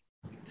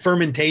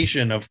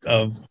fermentation of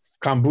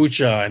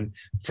kombucha,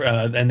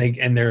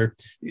 and they're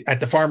at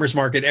the farmers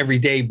market every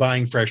day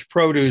buying fresh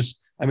produce.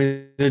 I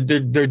mean,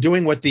 they're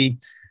doing what the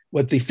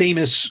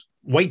famous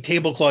white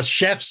tablecloth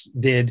chefs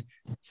did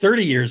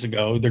 30 years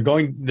ago.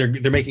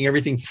 They're making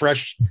everything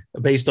fresh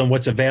based on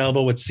what's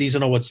available, what's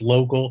seasonal, what's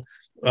local.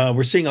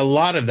 We're seeing a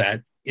lot of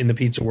that in the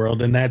pizza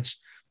world, and that's,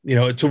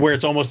 to where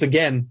it's almost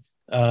again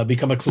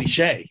become a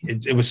cliche.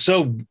 It was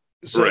so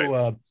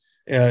right.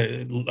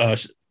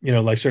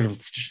 Like sort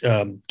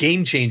of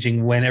game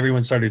changing when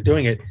everyone started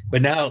doing it,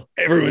 but now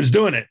everyone's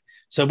doing it.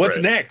 So what's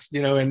right. next?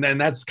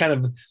 And that's kind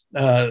of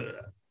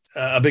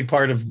a big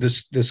part of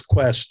this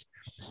quest.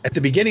 At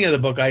the beginning of the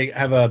book, I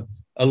have a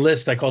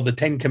list I call the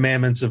 10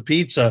 Commandments of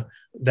Pizza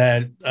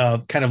that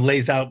kind of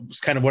lays out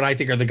kind of what I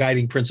think are the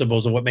guiding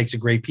principles of what makes a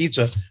great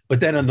pizza. But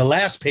then on the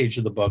last page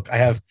of the book, I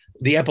have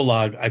the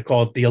epilogue. I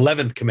call it the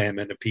 11th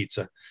Commandment of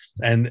Pizza.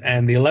 And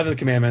the 11th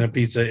Commandment of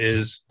Pizza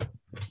is,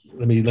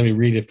 let me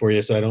read it for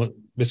you so I don't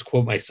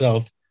misquote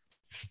myself.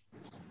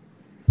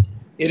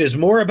 It is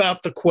more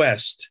about the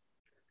quest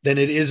than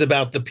it is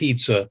about the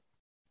pizza,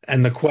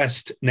 and the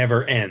quest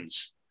never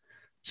ends.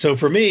 So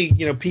for me,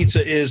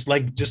 pizza is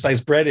just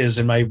as bread is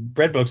in my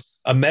bread books,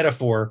 a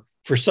metaphor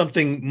for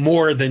something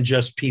more than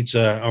just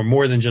pizza or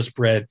more than just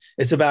bread.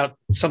 It's about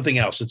something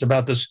else. It's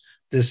about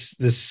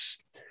this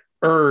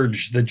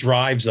urge that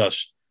drives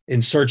us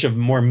in search of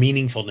more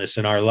meaningfulness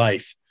in our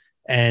life.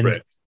 And,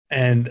 right.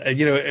 and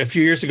a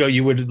few years ago,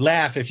 you would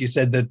laugh if you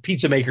said that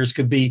pizza makers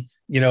could be,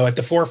 at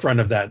the forefront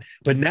of that.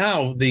 But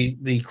now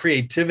the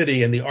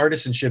creativity and the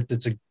artisanship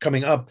that's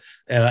coming up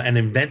and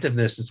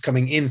inventiveness that's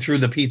coming in through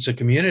the pizza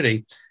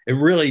community, it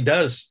really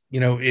does,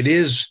 it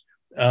is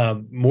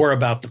more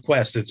about the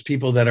quest. It's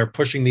people that are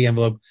pushing the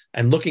envelope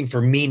and looking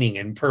for meaning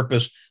and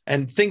purpose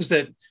and things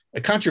that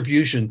a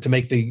contribution to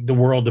make the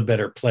world a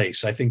better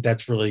place. I think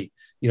that's really,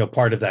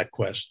 part of that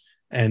quest.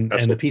 And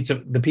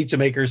the pizza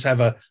makers have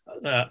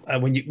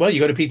when you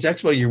go to Pizza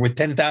Expo, you're with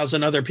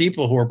 10,000 other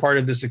people who are part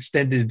of this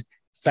extended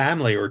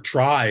family or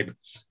tribe.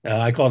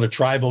 I call it a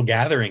tribal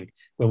gathering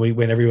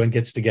when everyone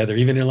gets together.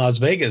 Even in Las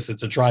Vegas,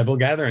 it's a tribal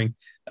gathering.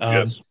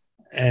 Yes.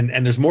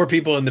 And there's more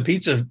people in the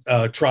pizza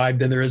tribe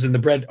than there is in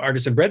the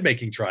artisan bread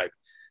making tribe,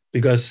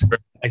 because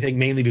I think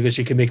mainly because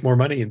you can make more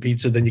money in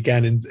pizza than you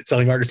can in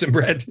selling artisan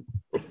bread.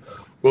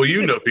 Well,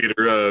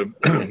 Peter,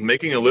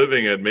 making a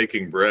living at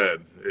making bread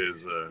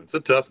is it's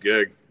a tough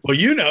gig. Well,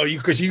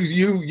 because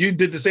you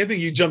did the same thing.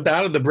 You jumped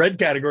out of the bread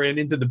category and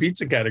into the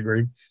pizza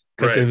category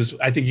because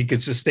I think you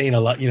could sustain a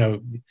lot,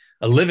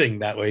 a living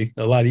that way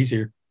a lot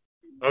easier.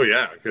 Oh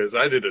yeah, because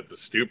I did it the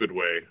stupid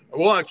way.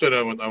 Well, actually,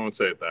 I won't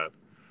say it that.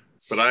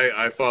 But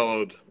I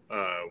followed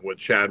what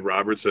Chad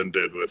Robertson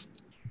did with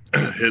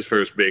his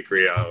first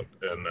bakery out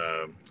in,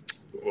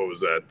 what was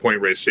that, Point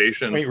Reyes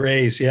Station? Point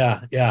Reyes,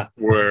 yeah.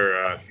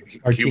 Where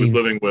he was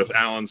living with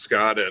Alan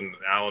Scott, and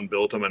Alan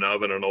built him an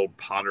oven, an old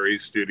pottery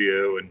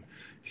studio, and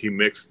he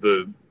mixed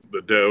the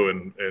dough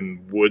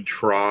in wood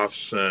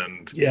troughs,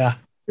 and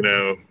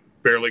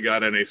barely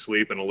got any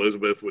sleep, and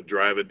Elizabeth would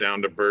drive it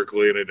down to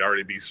Berkeley, and it'd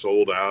already be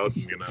sold out.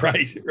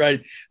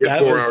 Right. Get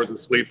 4 hours of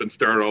sleep and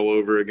start all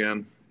over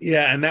again.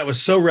 Yeah, and that was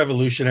so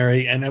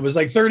revolutionary, and it was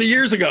like 30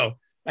 years ago.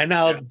 And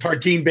now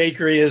Tartine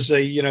Bakery is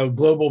a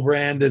global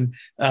brand, and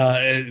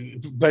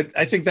but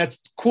I think that's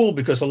cool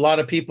because a lot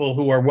of people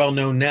who are well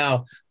known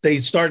now, they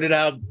started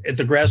out at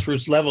the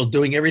grassroots level,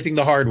 doing everything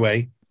the hard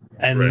way,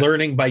 and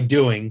learning by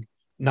doing,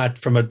 not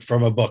from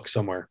a book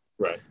somewhere.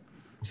 Right.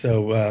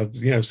 So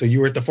so you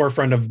were at the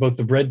forefront of both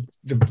the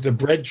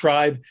bread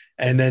tribe,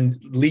 and then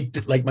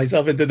leaped like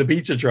myself into the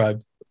pizza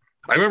tribe.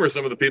 I remember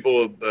some of the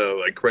people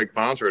like Craig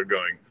Ponsford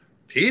going,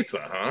 "Pizza,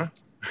 huh?"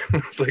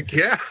 I was like,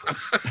 yeah.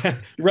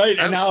 Right.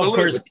 And now, of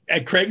course,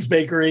 at Craig's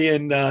Bakery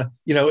in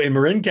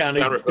Marin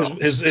County,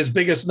 his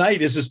biggest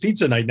night is his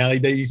pizza night. Now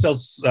he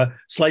sells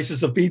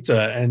slices of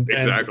pizza and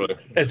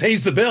it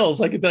pays the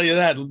bills. I can tell you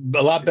that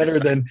a lot better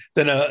than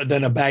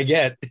a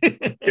baguette.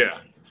 Yeah.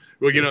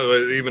 Well,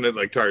 even at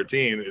like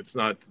Tartine, it's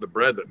not the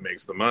bread that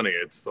makes the money.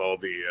 It's all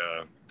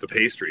the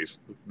pastries.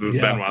 The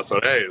Benoit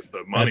Saudet is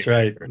the money.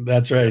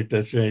 That's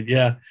right.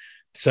 Yeah.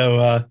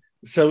 So,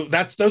 So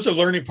those are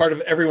learning part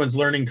of everyone's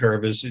learning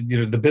curve is,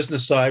 the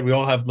business side. We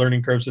all have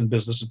learning curves in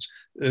business. It's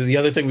the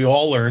other thing we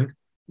all learn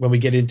when we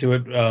get into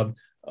it.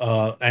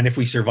 And if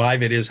we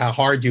survive it is how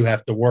hard you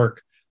have to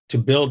work to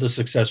build a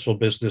successful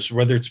business,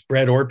 whether it's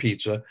bread or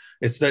pizza.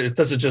 It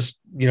doesn't just,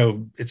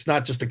 it's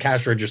not just a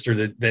cash register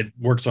that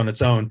works on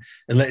its own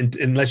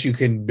unless you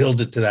can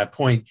build it to that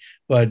point.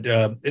 But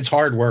it's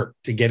hard work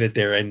to get it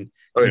there, and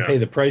you pay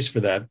the price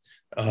for that.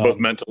 Both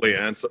mentally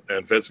and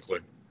physically.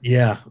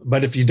 Yeah.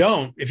 But if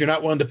you're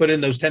not willing to put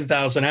in those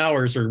 10,000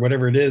 hours or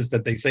whatever it is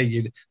that they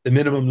say the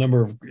minimum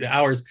number of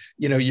hours,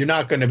 you're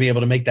not going to be able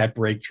to make that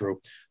breakthrough.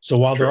 So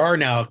while there are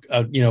now,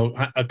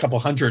 a couple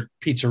hundred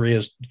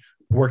pizzerias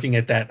working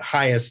at that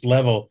highest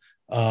level,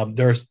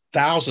 there are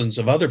thousands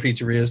of other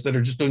pizzerias that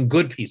are just doing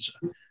good pizza,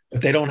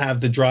 but they don't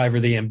have the drive or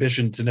the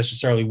ambition to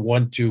necessarily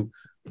want to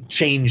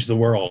change the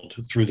world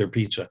through their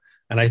pizza.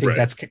 And I think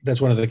that's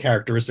one of the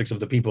characteristics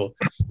of the people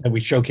that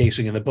we're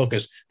showcasing in the book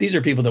is these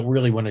are people that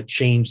really want to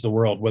change the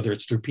world, whether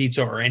it's through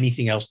pizza or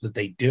anything else that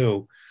they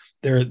do.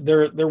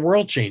 They're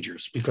world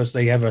changers because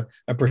they have a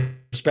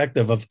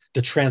perspective of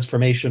the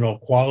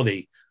transformational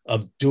quality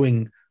of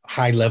doing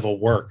high level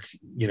work,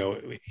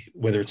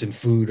 whether it's in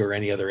food or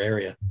any other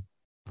area.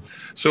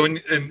 So in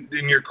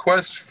your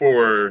quest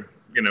for,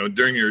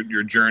 during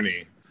your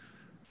journey,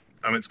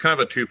 it's kind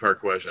of a two-part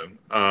question.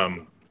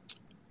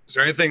 Is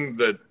there anything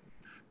that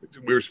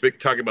we were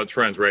talking about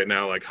trends right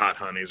now, like hot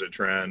honey is a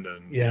trend,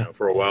 and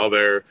for a while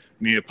there,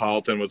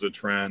 Neapolitan was a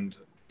trend,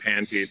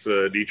 pan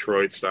pizza,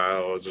 Detroit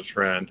style is a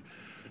trend.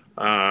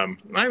 Not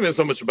even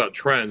so much about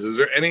trends. Is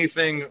there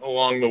anything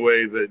along the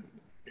way that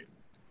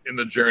in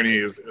the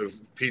journey of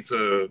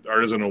pizza,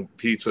 artisanal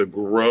pizza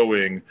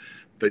growing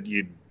that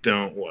you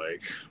don't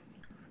like?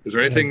 Is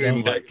there anything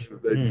you like?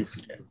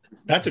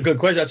 That's a good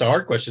question. That's a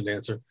hard question to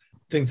answer.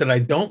 Things that I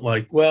don't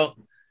like. Well,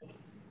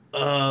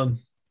 I'm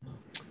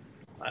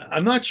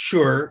not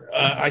sure.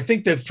 I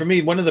think that for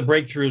me, one of the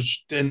breakthroughs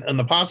on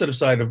the positive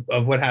side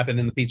of what happened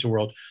in the pizza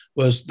world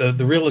was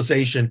the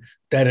realization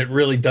that it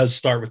really does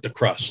start with the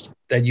crust,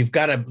 that you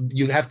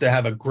have to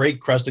have a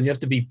great crust and you have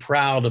to be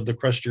proud of the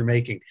crust you're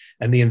making.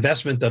 And the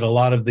investment that a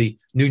lot of the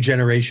new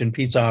generation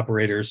pizza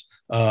operators,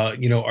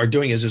 are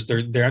doing is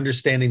they're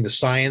understanding the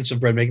science of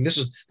bread making. This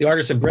is the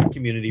artisan bread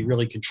community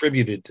really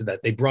contributed to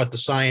that. They brought the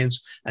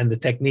science and the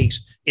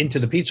techniques into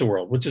the pizza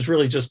world, which is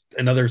really just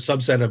another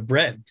subset of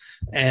bread.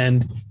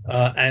 And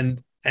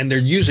they're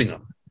using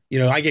them.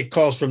 I get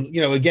calls from,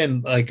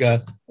 again, like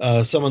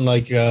someone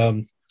like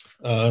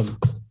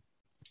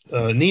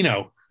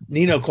Nino.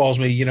 Nino calls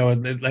me,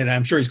 and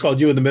I'm sure he's called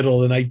you in the middle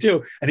of the night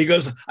too. And he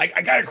goes, I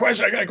got a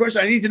question.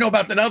 I need to know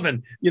about the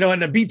oven,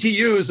 and the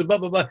BTUs and blah,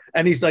 blah, blah.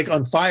 And he's like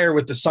on fire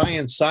with the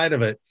science side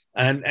of it.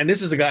 And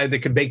this is a guy that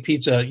can bake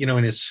pizza,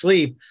 in his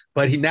sleep,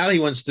 but he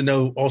wants to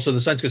know also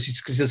the science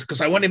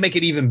because I want to make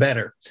it even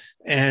better.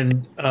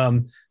 And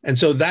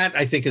so that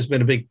I think has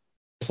been a big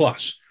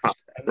plus.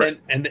 Right.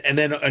 And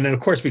then of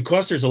course,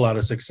 because there's a lot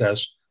of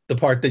success, the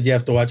part that you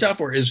have to watch out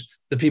for is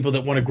the people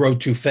that want to grow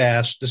too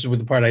fast. This is what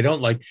the part I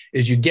don't like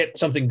is you get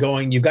something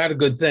going, you got a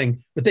good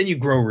thing, but then you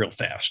grow real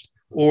fast.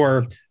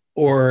 Or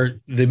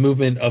the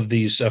movement of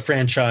these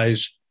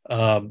franchise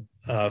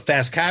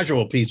fast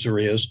casual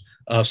pizzerias,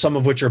 some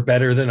of which are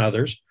better than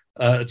others.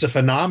 It's a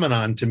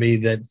phenomenon to me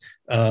that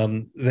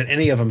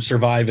any of them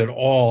survive at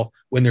all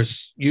when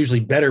there's usually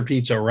better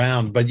pizza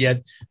around, but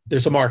yet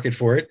there's a market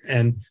for it.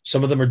 And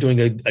some of them are doing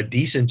a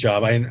decent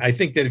job. I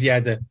think that if you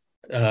had to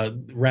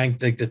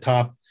rank like the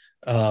top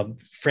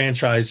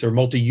franchise or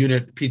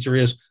multi-unit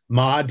pizzerias,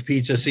 Mod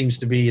Pizza seems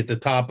to be at the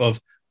top of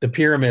the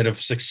pyramid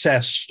of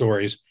success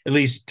stories, at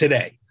least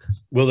today.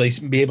 Will they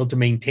be able to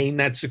maintain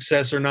that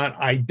success or not?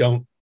 I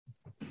don't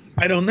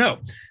know.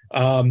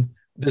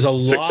 There's a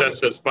lot of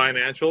success,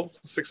 financial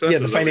success. Yeah,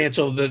 the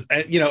financial,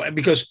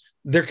 because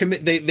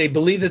they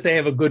believe that they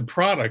have a good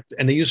product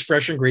and they use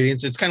fresh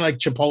ingredients. It's kind of like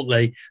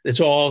Chipotle. It's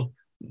all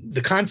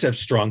the concept's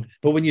strong,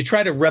 but when you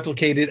try to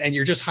replicate it and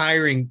you're just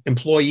hiring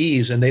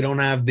employees and they don't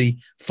have the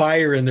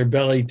fire in their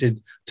belly to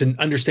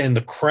understand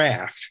the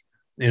craft,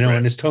 right.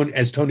 And as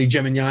Tony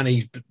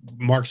Gemignani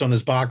marks on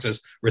his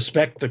boxes,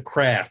 respect the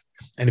craft.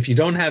 And if you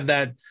don't have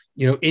that,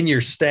 in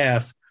your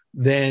staff,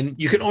 then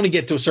you can only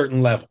get to a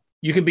certain level.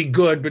 You can be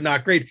good, but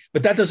not great.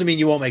 But that doesn't mean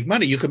you won't make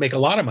money. You can make a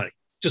lot of money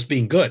just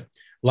being good.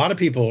 A lot of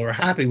people are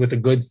happy with a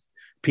good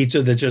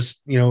pizza that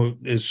just,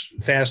 is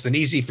fast and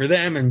easy for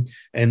them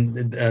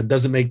and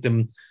doesn't make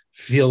them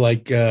feel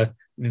like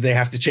they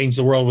have to change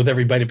the world with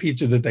every bite of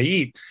pizza that they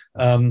eat.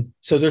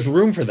 So there's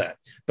room for that.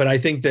 But I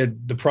think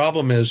that the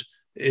problem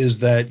is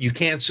that you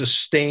can't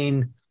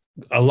sustain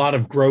a lot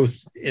of growth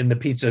in the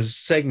pizza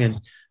segment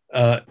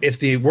if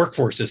the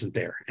workforce isn't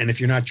there. And if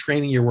you're not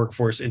training your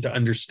workforce into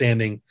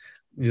understanding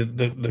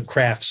the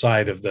craft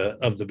side of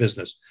the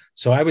business.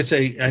 So I would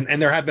say,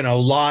 and there have been a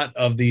lot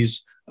of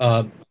these,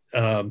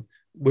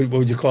 what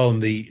would you call them?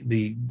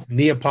 The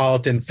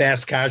Neapolitan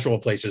fast casual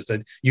places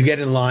that you get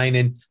in line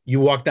and you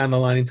walk down the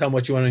line and tell them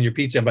what you want on your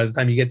pizza. And by the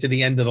time you get to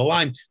the end of the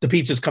line, the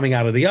pizza's coming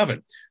out of the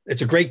oven.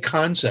 It's a great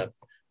concept,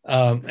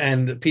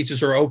 and the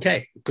pizzas are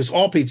okay because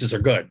all pizzas are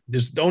good.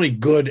 There's only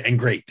good and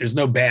great. There's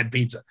no bad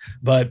pizza.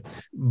 But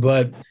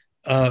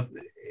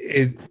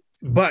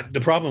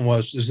the problem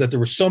is that there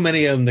were so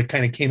many of them that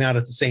kind of came out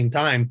at the same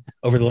time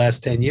over the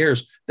last 10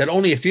 years that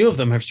only a few of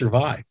them have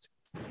survived.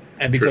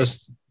 And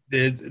because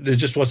there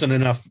just wasn't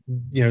enough,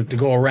 to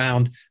go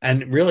around.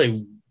 And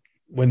really,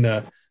 when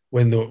the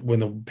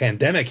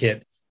pandemic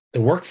hit,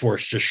 the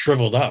workforce just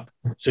shriveled up.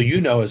 So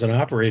as an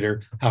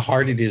operator, how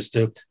hard it is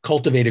to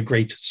cultivate a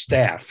great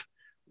staff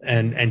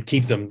and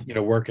keep them,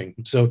 working.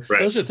 So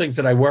those are things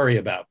that I worry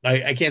about.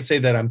 I can't say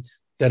that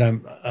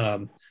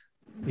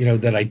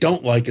that I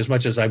don't like as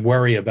much as I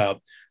worry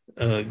about,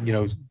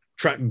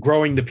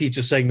 growing the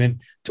pizza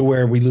segment to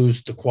where we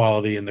lose the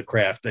quality and the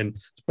craft.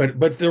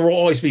 But there will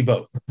always be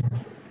both.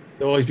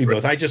 There'll always be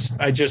both. I just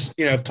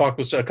I've talked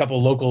with a couple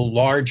of local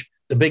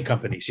the big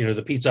companies,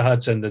 the Pizza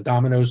Huts and the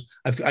Domino's.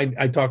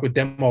 I talk with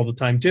them all the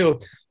time too.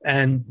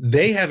 And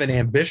they have an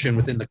ambition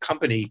within the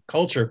company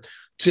culture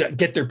to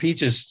get their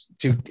pizzas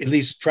to at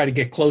least try to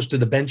get close to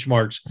the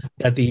benchmarks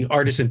that the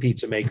artisan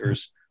pizza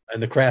makers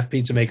and the craft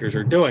pizza makers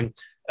are doing.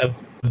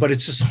 But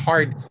it's just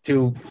hard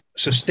to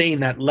sustain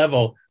that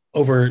level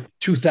over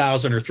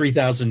 2,000 or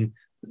 3,000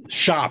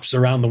 shops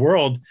around the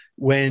world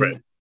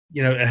when,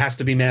 it has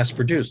to be mass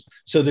produced.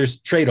 So there's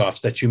trade-offs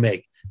that you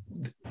make,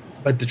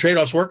 but the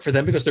trade-offs work for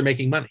them because they're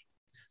making money.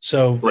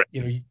 So,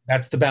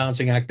 that's the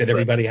balancing act that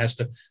everybody has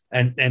to,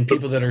 and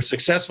people that are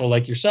successful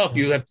like yourself,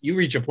 you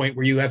reach a point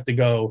where you have to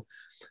go,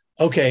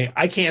 okay,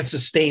 I can't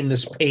sustain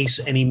this pace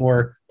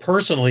anymore.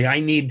 Personally, I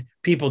need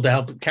people to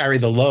help carry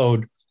the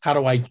load. How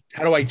do I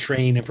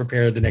train and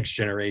prepare the next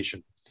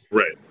generation?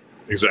 Right.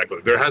 Exactly.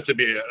 There has to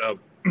be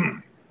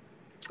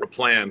a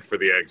plan for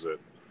the exit.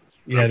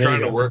 Yeah, I'm trying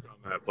to work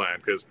on that plan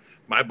because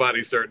my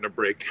body's starting to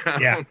break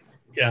down.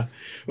 Yeah.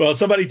 Well,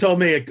 somebody told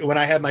me when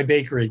I had my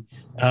bakery,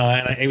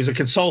 and he was a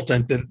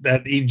consultant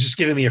that he just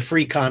given me a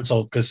free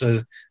consult because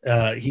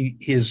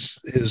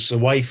his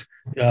wife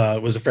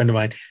was a friend of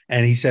mine,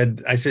 and I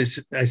said,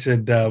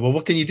 well,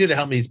 what can you do to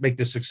help me make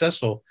this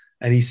successful?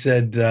 And he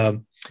said,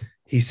 well,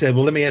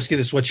 let me ask you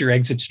this: what's your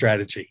exit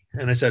strategy?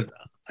 And I said,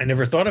 I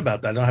never thought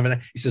about that. I don't have an.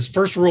 He says,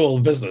 first rule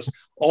of business: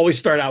 always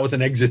start out with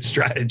an exit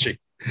strategy.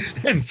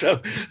 And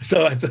so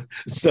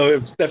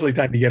it's definitely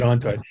time to get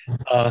onto it.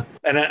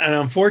 And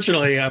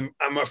unfortunately, I'm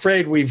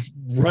afraid we've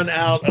run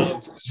out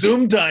of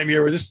Zoom time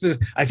here.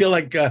 I feel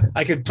like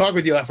I could talk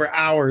with you for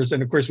hours,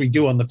 and of course we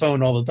do on the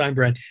phone all the time,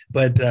 Brian.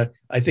 But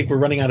I think we're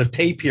running out of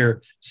tape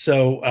here,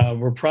 so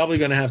we're probably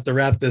going to have to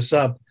wrap this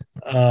up.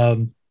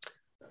 You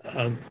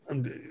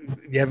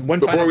have one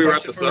before final we question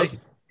wrap this for up? me?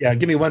 Yeah,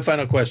 give me one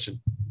final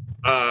question.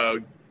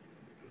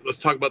 Let's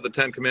talk about the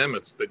 10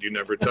 Commandments that you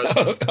never touched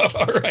on.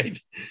 All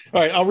right.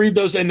 I'll read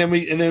those, and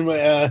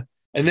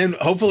then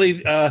hopefully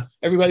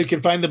everybody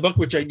can find the book,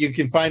 which you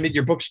can find at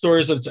your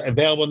bookstores. It's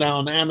available now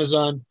on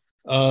Amazon.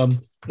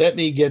 Let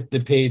me get the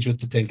page with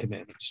the 10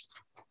 Commandments.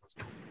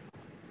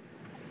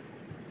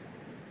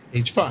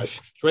 Page 5.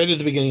 It's right at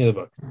the beginning of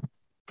the book.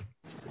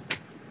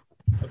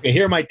 Okay,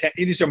 here are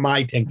these are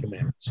my 10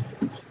 Commandments.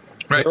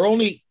 Right. There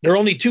are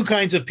only two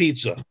kinds of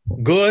pizza: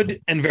 good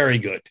and very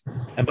good.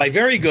 And by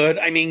very good,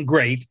 I mean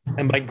great.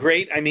 And by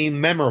great, I mean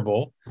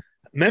memorable.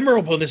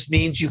 Memorableness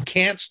means you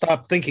can't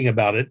stop thinking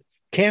about it,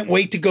 can't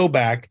wait to go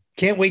back,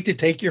 can't wait to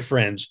take your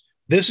friends.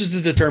 This is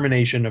the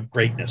determination of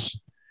greatness.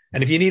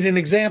 And if you need an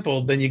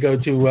example, then you go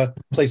to a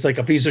place like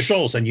a Pizza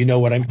Shoals, and you know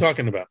what I'm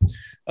talking about.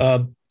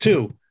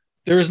 2,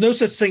 there is no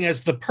such thing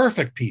as the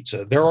perfect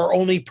pizza. There are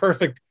only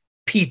perfect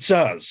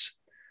pizzas.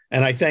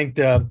 And I thanked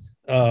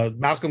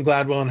Malcolm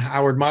Gladwell and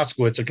Howard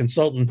Moskowitz, a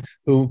consultant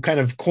who kind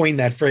of coined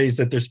that phrase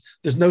that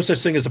there's no such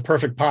thing as a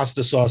perfect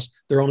pasta sauce.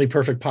 There are only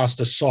perfect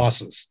pasta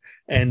sauces.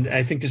 And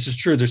I think this is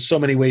true. There's so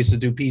many ways to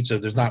do pizza.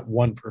 There's not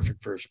one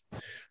perfect version.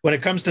 When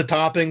it comes to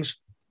toppings,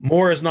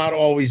 more is not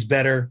always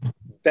better.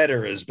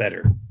 Better is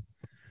better.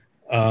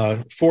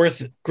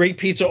 4th, great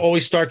pizza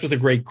always starts with a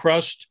great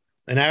crust.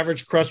 An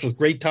average crust with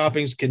great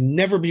toppings can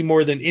never be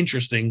more than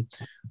interesting,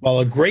 while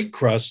a great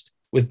crust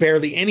with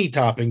barely any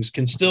toppings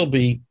can still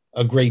be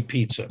a great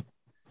pizza.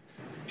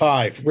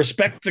 5,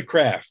 respect the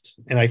craft.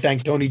 And I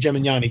thank Tony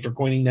Gemignani for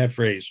coining that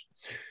phrase.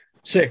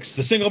 6,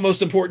 the single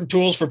most important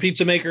tools for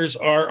pizza makers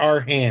are our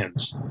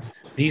hands.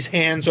 These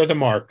hands are the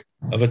mark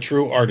of a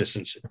true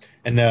artisan.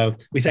 And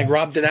we thank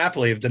Rob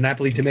DiNapoli of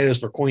DiNapoli Tomatoes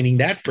for coining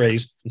that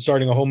phrase and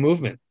starting a whole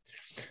movement.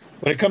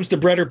 When it comes to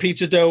bread or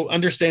pizza dough,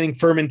 understanding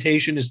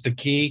fermentation is the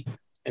key,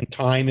 and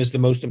time is the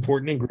most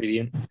important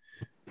ingredient.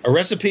 A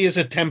recipe is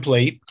a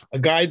template, a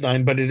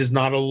guideline, but it is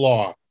not a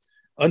law.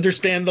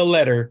 Understand the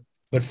letter,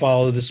 but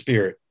follow the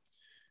spirit.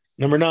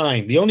 Number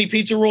 9, the only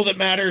pizza rule that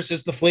matters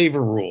is the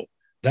flavor rule.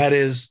 That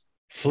is,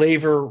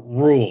 flavor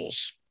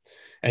rules.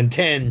 And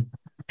 10,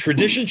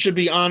 tradition should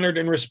be honored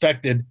and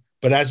respected,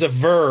 but as a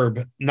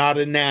verb, not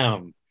a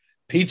noun.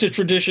 Pizza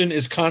tradition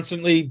is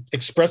constantly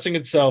expressing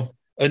itself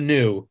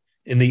anew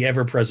in the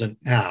ever-present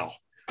now.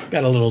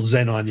 Got a little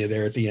zen on you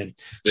there at the end.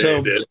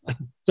 Yeah,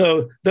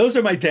 So those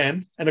are my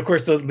 10. And of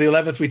course, the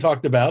 11th we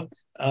talked about.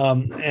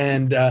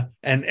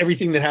 and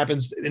everything that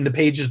happens in the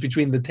pages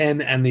between the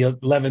 10th and the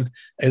 11th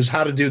is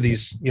how to do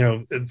these,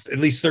 at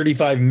least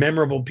 35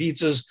 memorable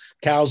pizzas,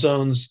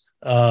 calzones,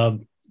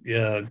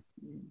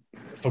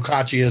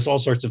 focaccias, all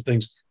sorts of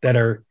things that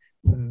are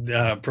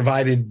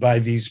provided by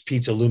these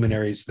pizza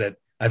luminaries that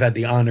I've had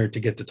the honor to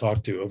get to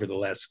talk to over the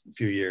last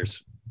few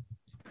years.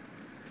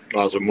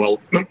 Awesome.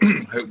 Well,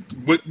 I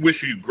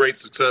wish you great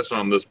success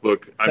on this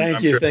book.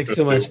 Thank you. Thanks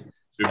so much.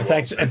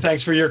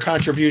 Thanks for your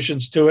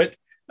contributions to it.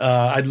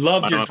 I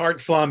loved your tart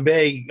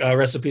flambe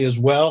recipe as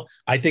well.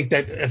 I think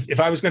that if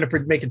I was going to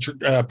make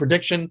a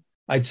prediction,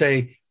 I'd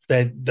say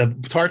that the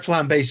tart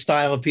flambe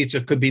style of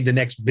pizza could be the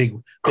next big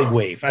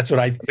wave. That's what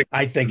I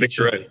think it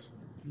should be.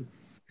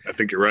 I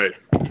think you're right.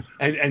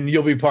 And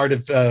you'll be part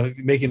of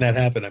making that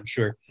happen, I'm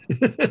sure.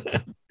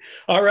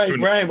 All right,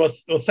 Brian. Well,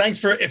 thanks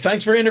for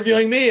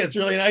interviewing me. It's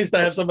really nice to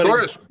have somebody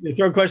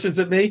throw questions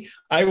at me.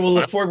 I will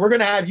look forward. We're going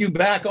to have you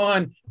back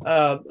on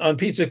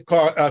Pizza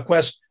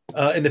Quest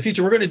in the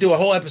future. We're going to do a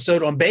whole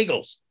episode on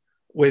bagels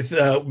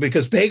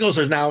because bagels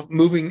are now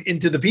moving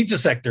into the pizza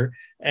sector,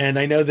 and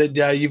I know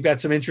that you've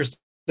got some interest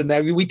in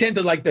that. We tend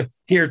to like to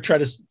try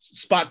to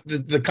spot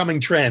the coming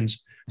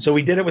trends. So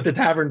we did it with the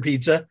tavern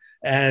pizza,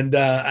 and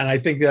I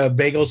think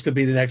bagels could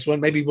be the next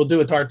one. Maybe we'll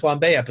do a tart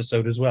flambe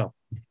episode as well.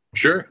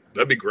 Sure,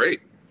 that'd be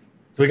great.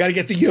 So we got to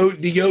get the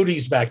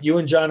Yodis back. You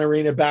and John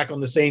Arena back on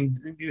the same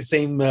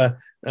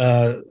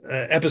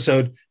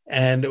episode,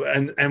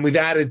 and we've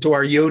added to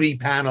our Yodi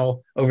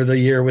panel over the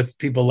year with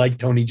people like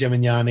Tony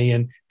Gimignani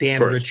and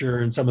Dan Richer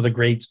and some of the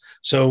greats.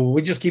 So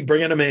we just keep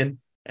bringing them in.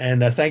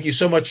 And thank you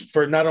so much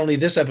for not only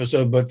this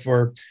episode, but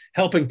for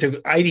helping to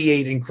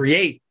ideate and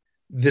create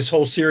this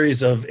whole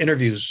series of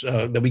interviews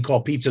that we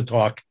call Pizza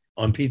Talk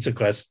on Pizza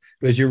Quest,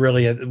 because you're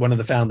really one of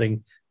the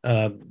founding.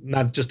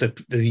 Not just the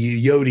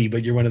Yodi,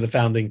 but you're one of the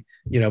founding,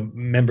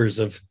 members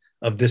of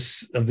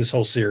this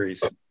whole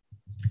series.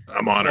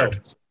 I'm honored.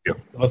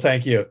 Well,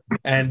 thank you.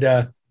 And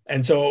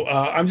so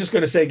I'm just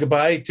going to say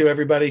goodbye to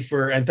everybody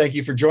and thank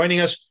you for joining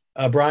us.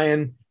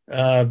 Brian,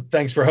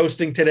 thanks for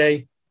hosting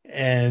today,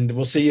 and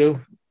we'll see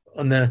you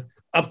on the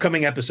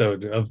upcoming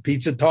episode of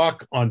Pizza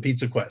Talk on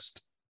Pizza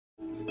Quest.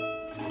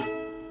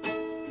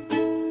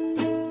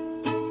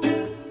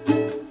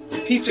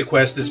 Pizza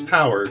Quest is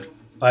powered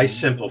by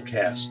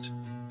Simplecast.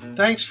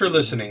 Thanks for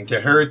listening to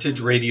Heritage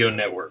Radio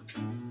Network,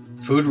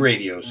 food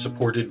radio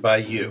supported by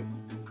you.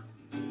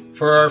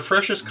 For our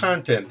freshest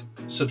content,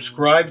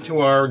 subscribe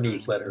to our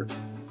newsletter.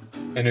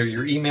 Enter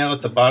your email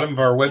at the bottom of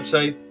our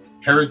website,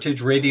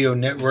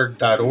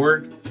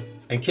 heritageradionetwork.org,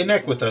 and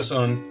connect with us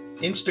on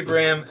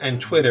Instagram and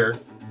Twitter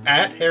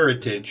at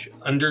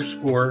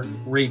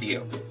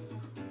 @heritage_radio.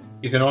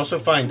 You can also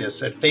find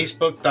us at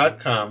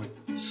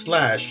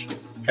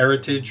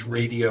facebook.com/Heritage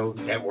Radio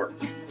Network.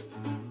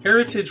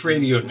 Heritage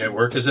Radio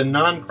Network is a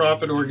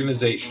non-profit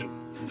organization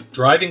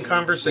driving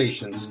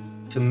conversations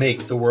to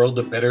make the world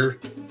a better,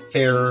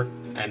 fairer,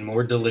 and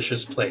more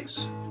delicious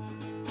place.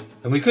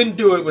 And we couldn't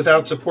do it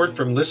without support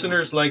from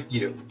listeners like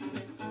you.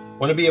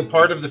 Want to be a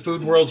part of the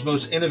food world's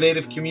most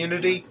innovative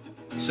community?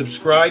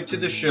 Subscribe to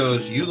the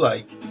shows you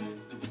like,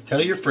 tell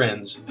your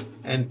friends,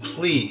 and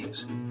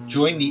please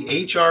join the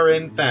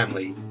HRN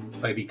family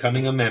by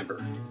becoming a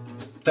member.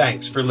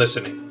 Thanks for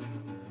listening.